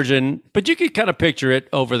their version, but you could kind of picture it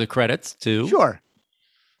over the credits too. Sure.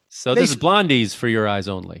 So this is Blondie's For Your Eyes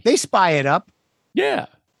Only. They spy it up. Yeah.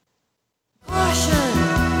 Caution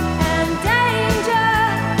and danger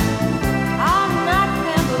are not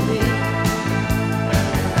family.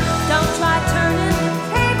 Don't try turning the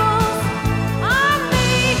tables on me.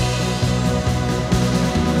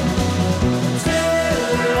 Till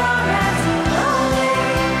your eyes only,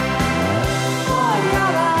 for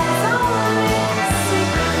your eyes only,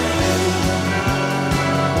 secretly.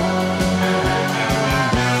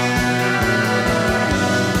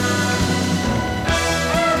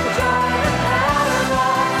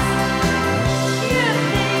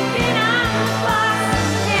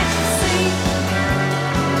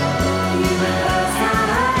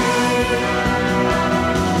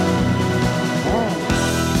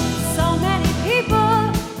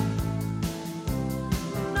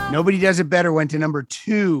 Nobody Does It Better went to number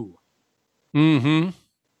 2. Mm-hmm. And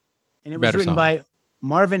it was Better written song. by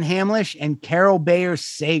Marvin Hamlish and Carol Bayer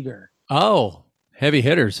Sager. Oh, heavy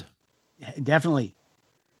hitters. Definitely.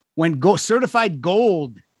 Went certified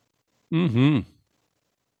gold. Mm-hmm.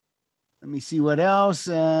 Let me see what else.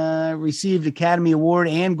 Received Academy Award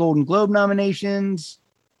and Golden Globe nominations.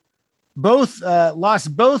 Both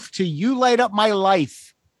lost both to You Light Up My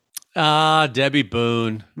Life. Debbie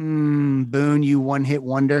Boone. Boone, you one-hit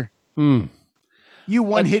wonder. Mm. You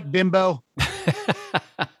one-hit bimbo.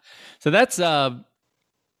 So that's I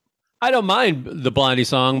don't mind the Blondie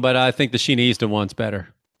song, but I think the Sheena Easton one's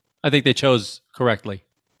better. I think they chose correctly.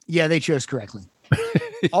 Yeah, they chose correctly.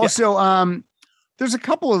 Also, there's a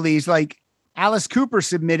couple of these, like Alice Cooper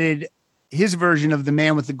submitted his version of The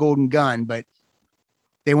Man with the Golden Gun, but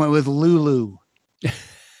they went with Lulu.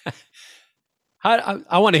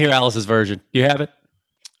 I want to hear Alice's version. Do you have it?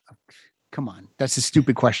 Come on. That's a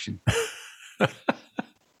stupid question.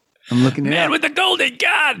 I'm looking at it. Man with the Golden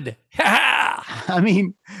Gun. I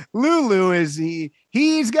mean, Lulu is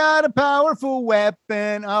he's got a powerful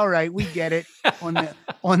weapon. All right, we get it. On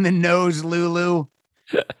the nose, Lulu.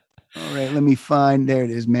 All right, let me find. There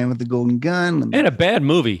it is, Man with the Golden Gun. And a bad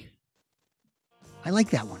movie. I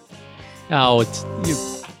like that one. Oh, it's you.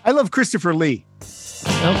 I love Christopher Lee.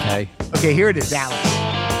 Okay. Okay, here it is, Alice.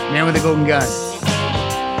 Man with the Golden Gun.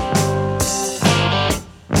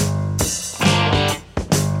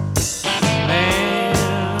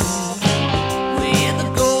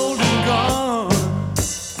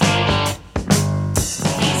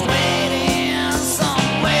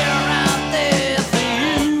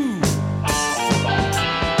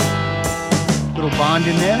 Bond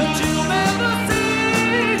in there.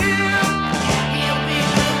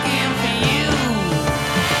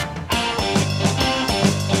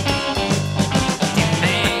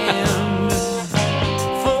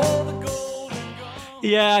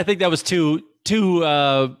 Yeah, I think that was too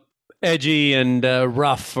edgy and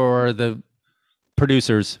rough for the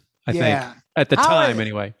producers. I think at the time,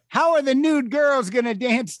 anyway. How are the nude girls going to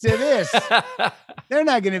dance to this? They're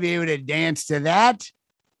not going to be able to dance to that.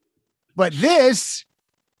 But this,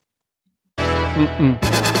 Lulu.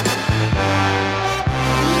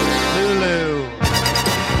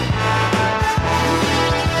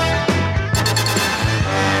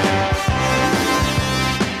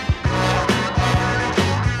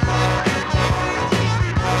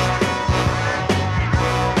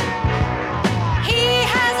 He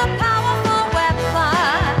has a powerful weapon.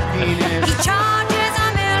 He charges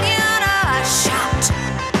 $1 million a shot.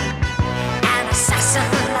 An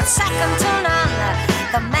assassin that's second to none.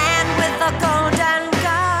 The man with the golden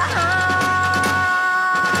gun.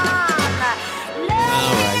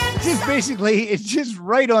 Just basically, it's just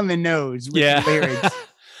right on the nose with the lyrics.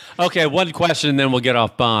 Okay, one question, then we'll get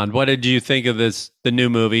off Bond. What did you think of the new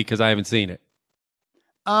movie? Because I haven't seen it.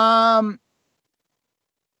 Of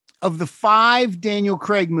the 5 Daniel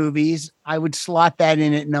Craig movies, I would slot that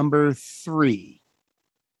in at number 3.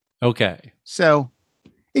 Okay. So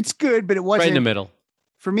it's good, but it wasn't right in the middle.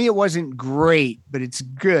 For me, it wasn't great, but it's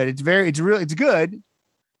good. It's good.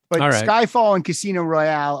 But right. Skyfall and Casino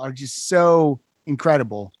Royale are just so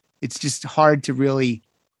incredible. It's just hard to really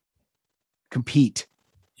compete.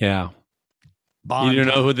 Yeah. Bond. You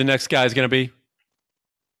don't know who the next guy is going to be?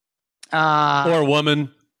 Or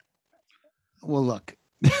woman? Well, look,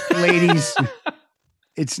 ladies,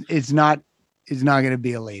 it's not going to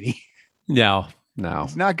be a lady. No.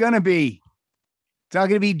 It's not going to be. It's not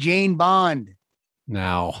going to be Jane Bond.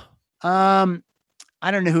 No. I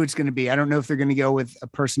don't know who it's going to be. I don't know if they're going to go with a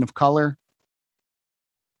person of color.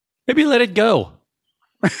 Maybe let it go.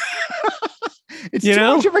 It's too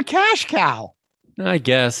much of a cash cow. I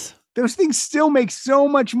guess. Those things still make so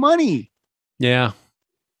much money. Yeah.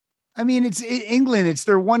 I mean, it's England. It's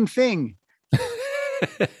their one thing.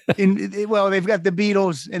 Well, they've got the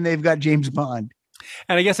Beatles and they've got James Bond.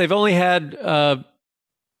 And I guess they've only had,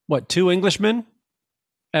 2 Englishmen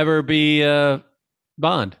ever be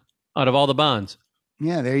Bond out of all the Bonds.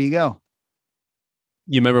 Yeah, there you go.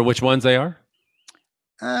 You remember which ones they are?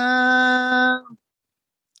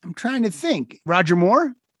 I'm trying to think. Roger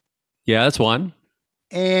Moore? Yeah, that's one.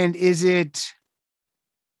 And is it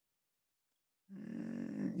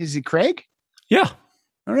Craig? Yeah.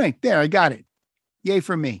 All right, there, I got it. Yay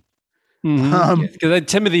for me. Mm-hmm. Because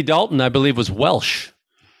Timothy Dalton, I believe, was Welsh.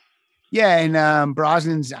 Yeah, and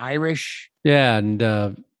Brosnan's Irish. Yeah,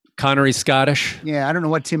 and Connery's Scottish. Yeah, I don't know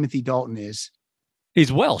what Timothy Dalton is.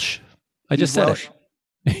 He's Welsh. I just said Welsh.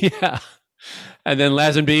 it. Yeah. And then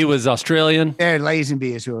Lazenby was Australian. Yeah,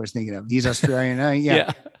 Lazenby is who I was thinking of. He's Australian.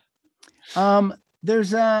 Yeah. Yeah.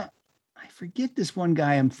 There's I forget this one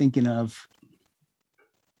guy I'm thinking of.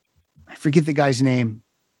 I forget the guy's name.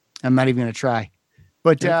 I'm not even going to try.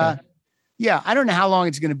 But yeah, I don't know how long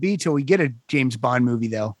it's going to be till we get a James Bond movie,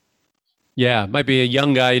 though. Yeah, might be a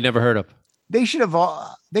young guy you never heard of. They should have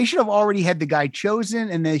already had the guy chosen,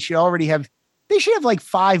 and they should have like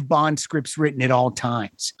 5 Bond scripts written at all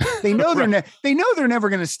times. They know they're never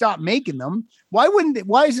going to stop making them. Why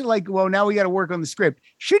is it like, well, now we got to work on the script?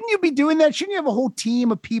 Shouldn't you be doing that? Shouldn't you have a whole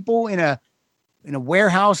team of people in a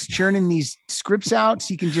warehouse churning these scripts out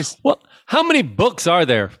so you can just... Well, how many books are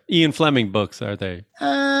there? Ian Fleming books are they?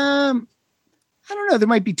 I don't know. There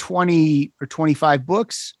might be 20 or 25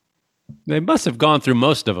 books. They must have gone through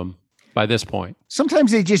most of them by this point.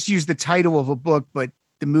 Sometimes they just use the title of a book, but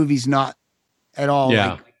the movie's not at all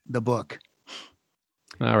like the book.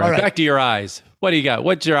 All right. Back to your eyes. What do you got?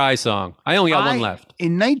 What's your eye song? I only got one left.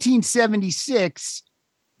 In 1976,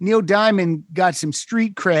 Neil Diamond got some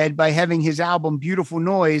street cred by having his album Beautiful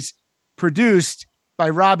Noise produced by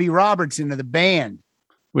Robbie Robertson of the band.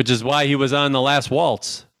 Which is why he was on The Last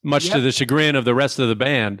Waltz, much to the chagrin of the rest of the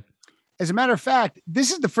band. As a matter of fact,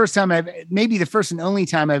 this is the first time maybe the first and only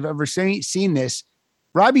time I've ever seen this.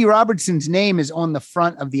 Robbie Robertson's name is on the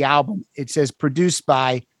front of the album. It says produced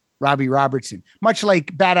by Robbie Robertson, much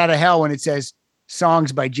like Bat Out of Hell when it says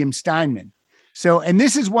songs by Jim Steinman. So, and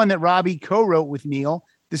this is one that Robbie co-wrote with Neil.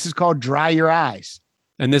 This is called Dry Your Eyes.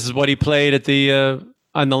 And this is what he played at the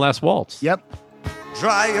on The Last Waltz. Yep.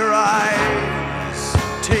 Dry your eyes,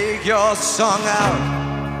 take your song out.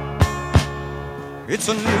 It's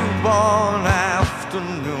a newborn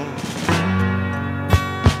afternoon.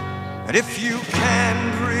 And if you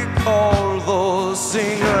can't recall the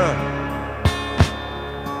singer,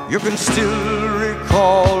 you can still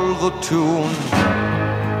recall the tune.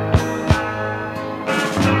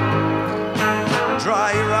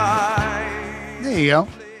 Dry your eyes. There you go.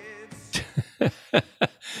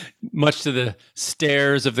 Much to the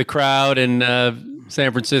stares of the crowd in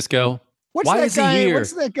San Francisco. Why is he here?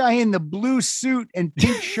 What's that guy in the blue suit and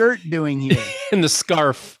pink shirt doing here? In the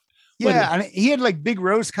scarf. Yeah, and he had like big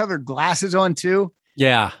rose-colored glasses on too.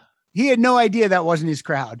 Yeah. He had no idea that wasn't his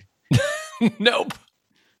crowd. Nope.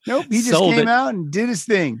 He just came out and did his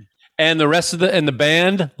thing. And the rest of the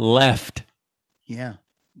band left. Yeah.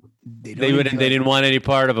 They didn't want any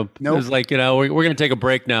part of him. Nope. It was like, we're going to take a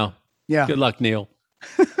break now. Yeah. Good luck, Neil.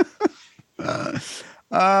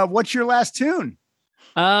 What's your last tune?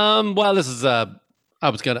 Well, this is I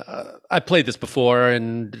played this before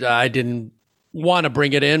and I didn't want to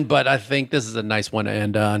bring it in, but I think this is a nice one to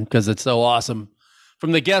end on because it's so awesome.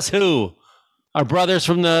 From the Guess Who, our brothers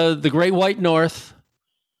from the Great White North,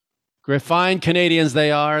 great fine Canadians they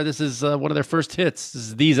are. This is one of their first hits. This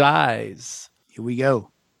is These Eyes. Here we go.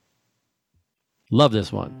 Love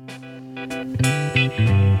this one.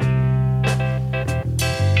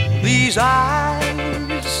 These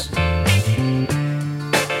eyes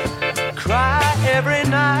cry every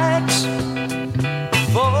night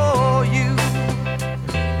for you.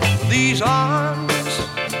 These arms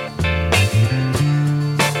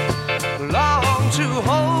long to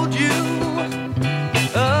hold you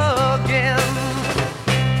again.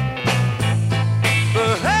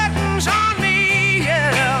 The curtains on me,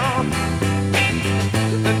 yeah,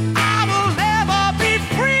 and I will never be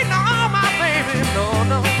free, no, my baby, no,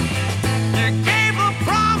 no. You gave a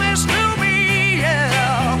promise to me,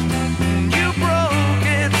 yeah, you broke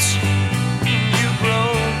it,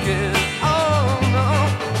 oh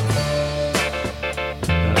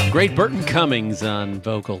no. Great Burton Cummings on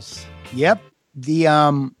vocals. Yep. The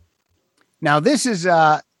now this is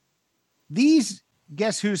these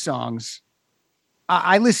Guess Who songs.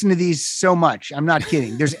 I listen to these so much. I'm not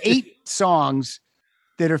kidding. There's 8 songs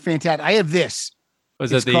that are fantastic. I have this.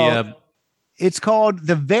 It's called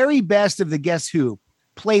The Very Best of the Guess Who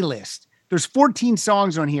playlist. There's 14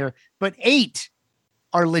 songs on here, but 8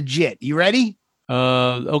 are legit. You ready?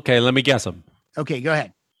 Okay, let me guess them. Okay, go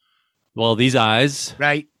ahead. Well, These Eyes.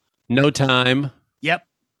 Right. No Time. Yep.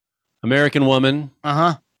 American Woman.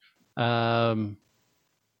 Uh-huh.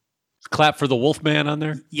 Clap for the Wolfman on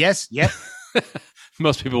there. Yes. Yep.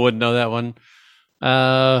 Most people wouldn't know that one.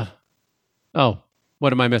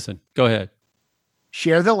 What am I missing? Go ahead.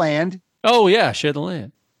 Share the Land. Oh, yeah. Share the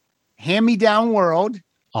Land. Hand Me Down World.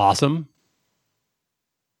 Awesome.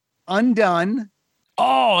 Undone.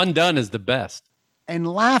 Oh, Undone is the best. And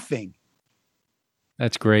Laughing.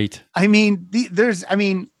 That's great. I mean, those,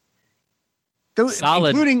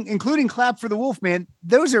 solid. Including Clap for the Wolfman.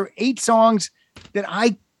 Those are 8 songs that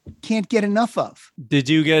I can't get enough of. Did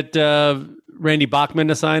you get Randy Bachman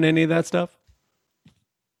to sign any of that stuff?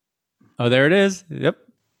 Oh, there it is. Yep.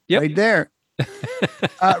 Right there.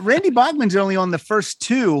 Randy Bachman's only on the first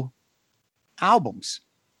 2 albums.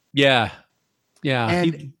 Yeah.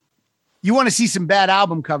 And you want to see some bad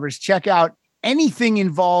album covers, check out anything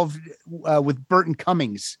involved with Burton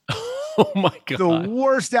Cummings. Oh my God. The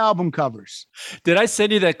worst album covers. Did I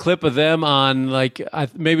send you that clip of them on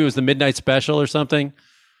maybe it was the Midnight Special or something?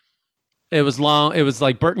 It was long. It was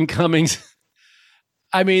like Burton Cummings.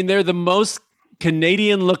 I mean, they're the most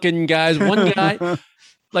Canadian looking guys. One guy,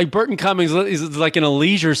 like Burton Cummings, is like in a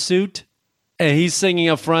leisure suit and he's singing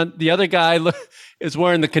up front. The other guy is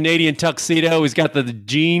wearing the Canadian tuxedo. He's got the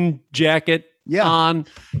jean jacket on.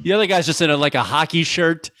 The other guy's just in a hockey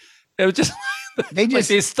shirt. It was just...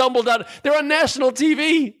 They stumbled out. They're on national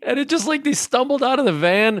TV, and it just like they stumbled out of the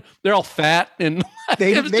van. They're all fat, and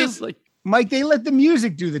Mike. They let the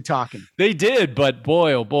music do the talking. They did, but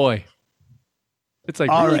boy, oh boy, it's like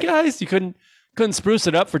All really, right. guys, you couldn't spruce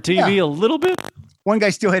it up for TV a little bit. One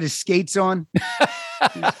guy still had his skates on,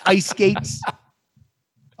 his ice skates.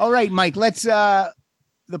 All right, Mike. Let's the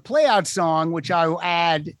play out song, which I will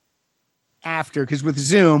add after, because with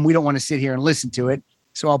Zoom we don't want to sit here and listen to it,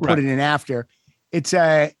 so I'll put it in after. It's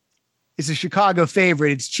a Chicago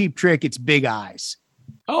favorite. It's Cheap Trick. It's Big Eyes.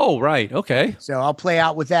 Oh, right. Okay. So I'll play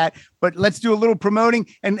out with that, but let's do a little promoting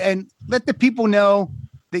and let the people know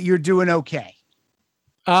that you're doing okay.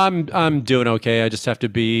 I'm doing okay. I just have to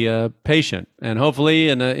be patient, and hopefully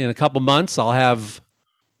in a couple months I'll have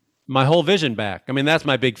my whole vision back. I mean, that's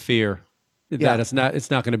my big fear, that it's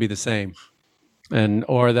not going to be the same.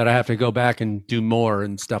 Or that I have to go back and do more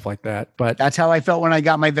and stuff like that. But that's how I felt when I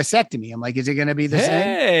got my vasectomy. I'm like, is it going to be the same?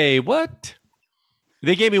 Hey, what?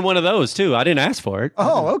 They gave me one of those too. I didn't ask for it.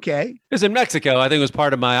 Oh, okay. It was in Mexico. I think it was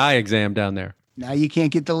part of my eye exam down there. Now you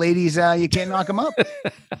can't get the ladies. You can't knock them up.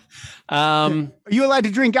 Are you allowed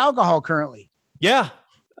to drink alcohol currently? Yeah.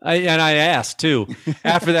 I asked too.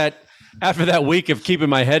 After that week of keeping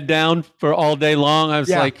my head down for all day long, I was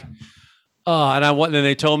like, oh, and then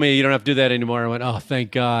they told me you don't have to do that anymore. I went, oh,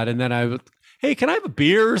 thank God. And then hey, can I have a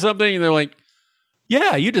beer or something? And they're like,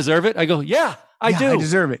 yeah, you deserve it. I go, yeah, I do. I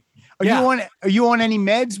deserve it. Are you on any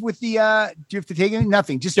meds with the, do you have to take any?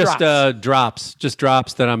 Nothing, just drops.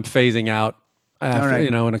 Drops that I'm phasing out after,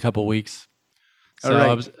 in a couple of weeks. So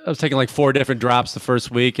I was taking like 4 different drops the first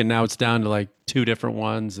week, and now it's down to like 2 different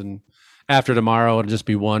ones. And after tomorrow, it'll just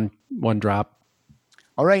be one drop.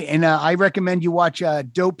 All right. And I recommend you watch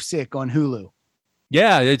Dope Sick on Hulu.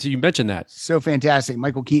 Yeah, you mentioned that. So fantastic.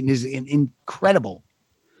 Michael Keaton is incredible.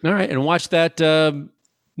 All right. And watch that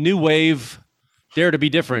New Wave Dare to Be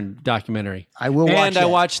Different documentary. I will watch And I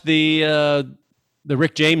watched the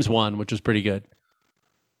Rick James one, which was pretty good.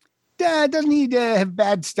 Doesn't he have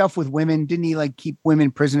bad stuff with women? Didn't he like keep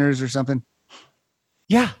women prisoners or something?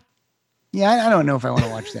 Yeah. Yeah, I don't know if I want to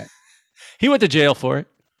watch that. He went to jail for it.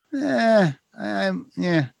 Yeah.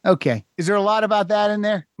 Okay. Is there a lot about that in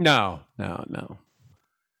there? No. It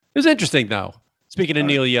was interesting though. Speaking of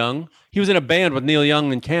Neil Young, he was in a band with Neil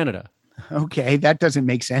Young in Canada. Okay. That doesn't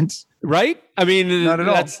make sense. Right? I mean, not at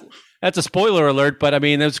all. That's a spoiler alert, but I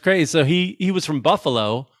mean, that was crazy. So he was from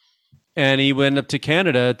Buffalo and he went up to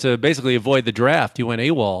Canada to basically avoid the draft. He went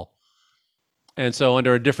AWOL. And so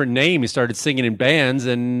under a different name, he started singing in bands,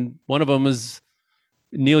 and one of them was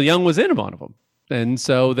Neil Young was in one of them. And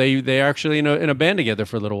so they actually in a band together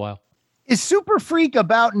for a little while. Is Super Freak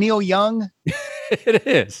about Neil Young? It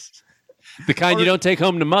is. The kind you don't take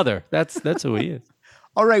home to mother. That's who he is.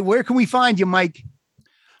 All right. Where can we find you, Mike?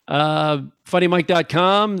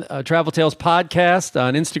 FunnyMike.com, Travel Tales Podcast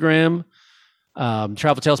on Instagram.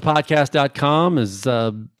 TravelTalesPodcast.com is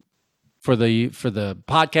for the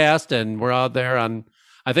podcast, and we're out there on.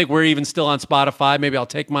 I think we're even still on Spotify. Maybe I'll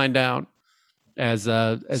take mine down as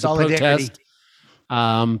a protest.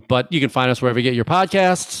 But you can find us wherever you get your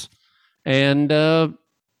podcasts. And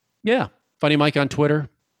Funny Mike on Twitter.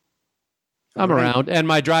 I'm around. And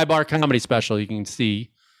my Dry Bar comedy special you can see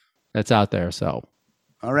that's out there. So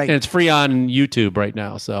all right. And it's free on YouTube right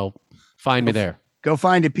now. So find me there. Go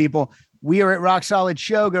find it, people. We are at Rock Solid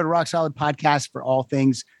Show. Go to Rock Solid Podcast for all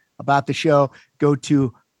things about the show. Go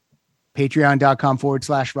to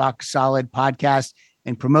patreon.com/Rock Solid Podcast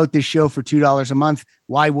and promote this show for $2 a month.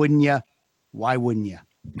 Why wouldn't you? Why wouldn't you?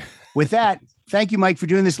 With that, thank you, Mike, for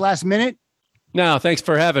doing this last minute. No, thanks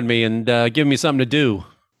for having me and giving me something to do.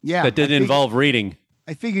 Yeah. That didn't involve reading.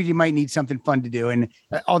 I figured you might need something fun to do. And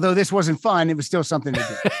although this wasn't fun, it was still something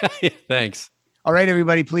to do. Thanks. All right,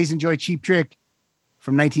 everybody, please enjoy Cheap Trick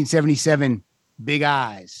from 1977, Big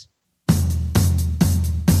Eyes.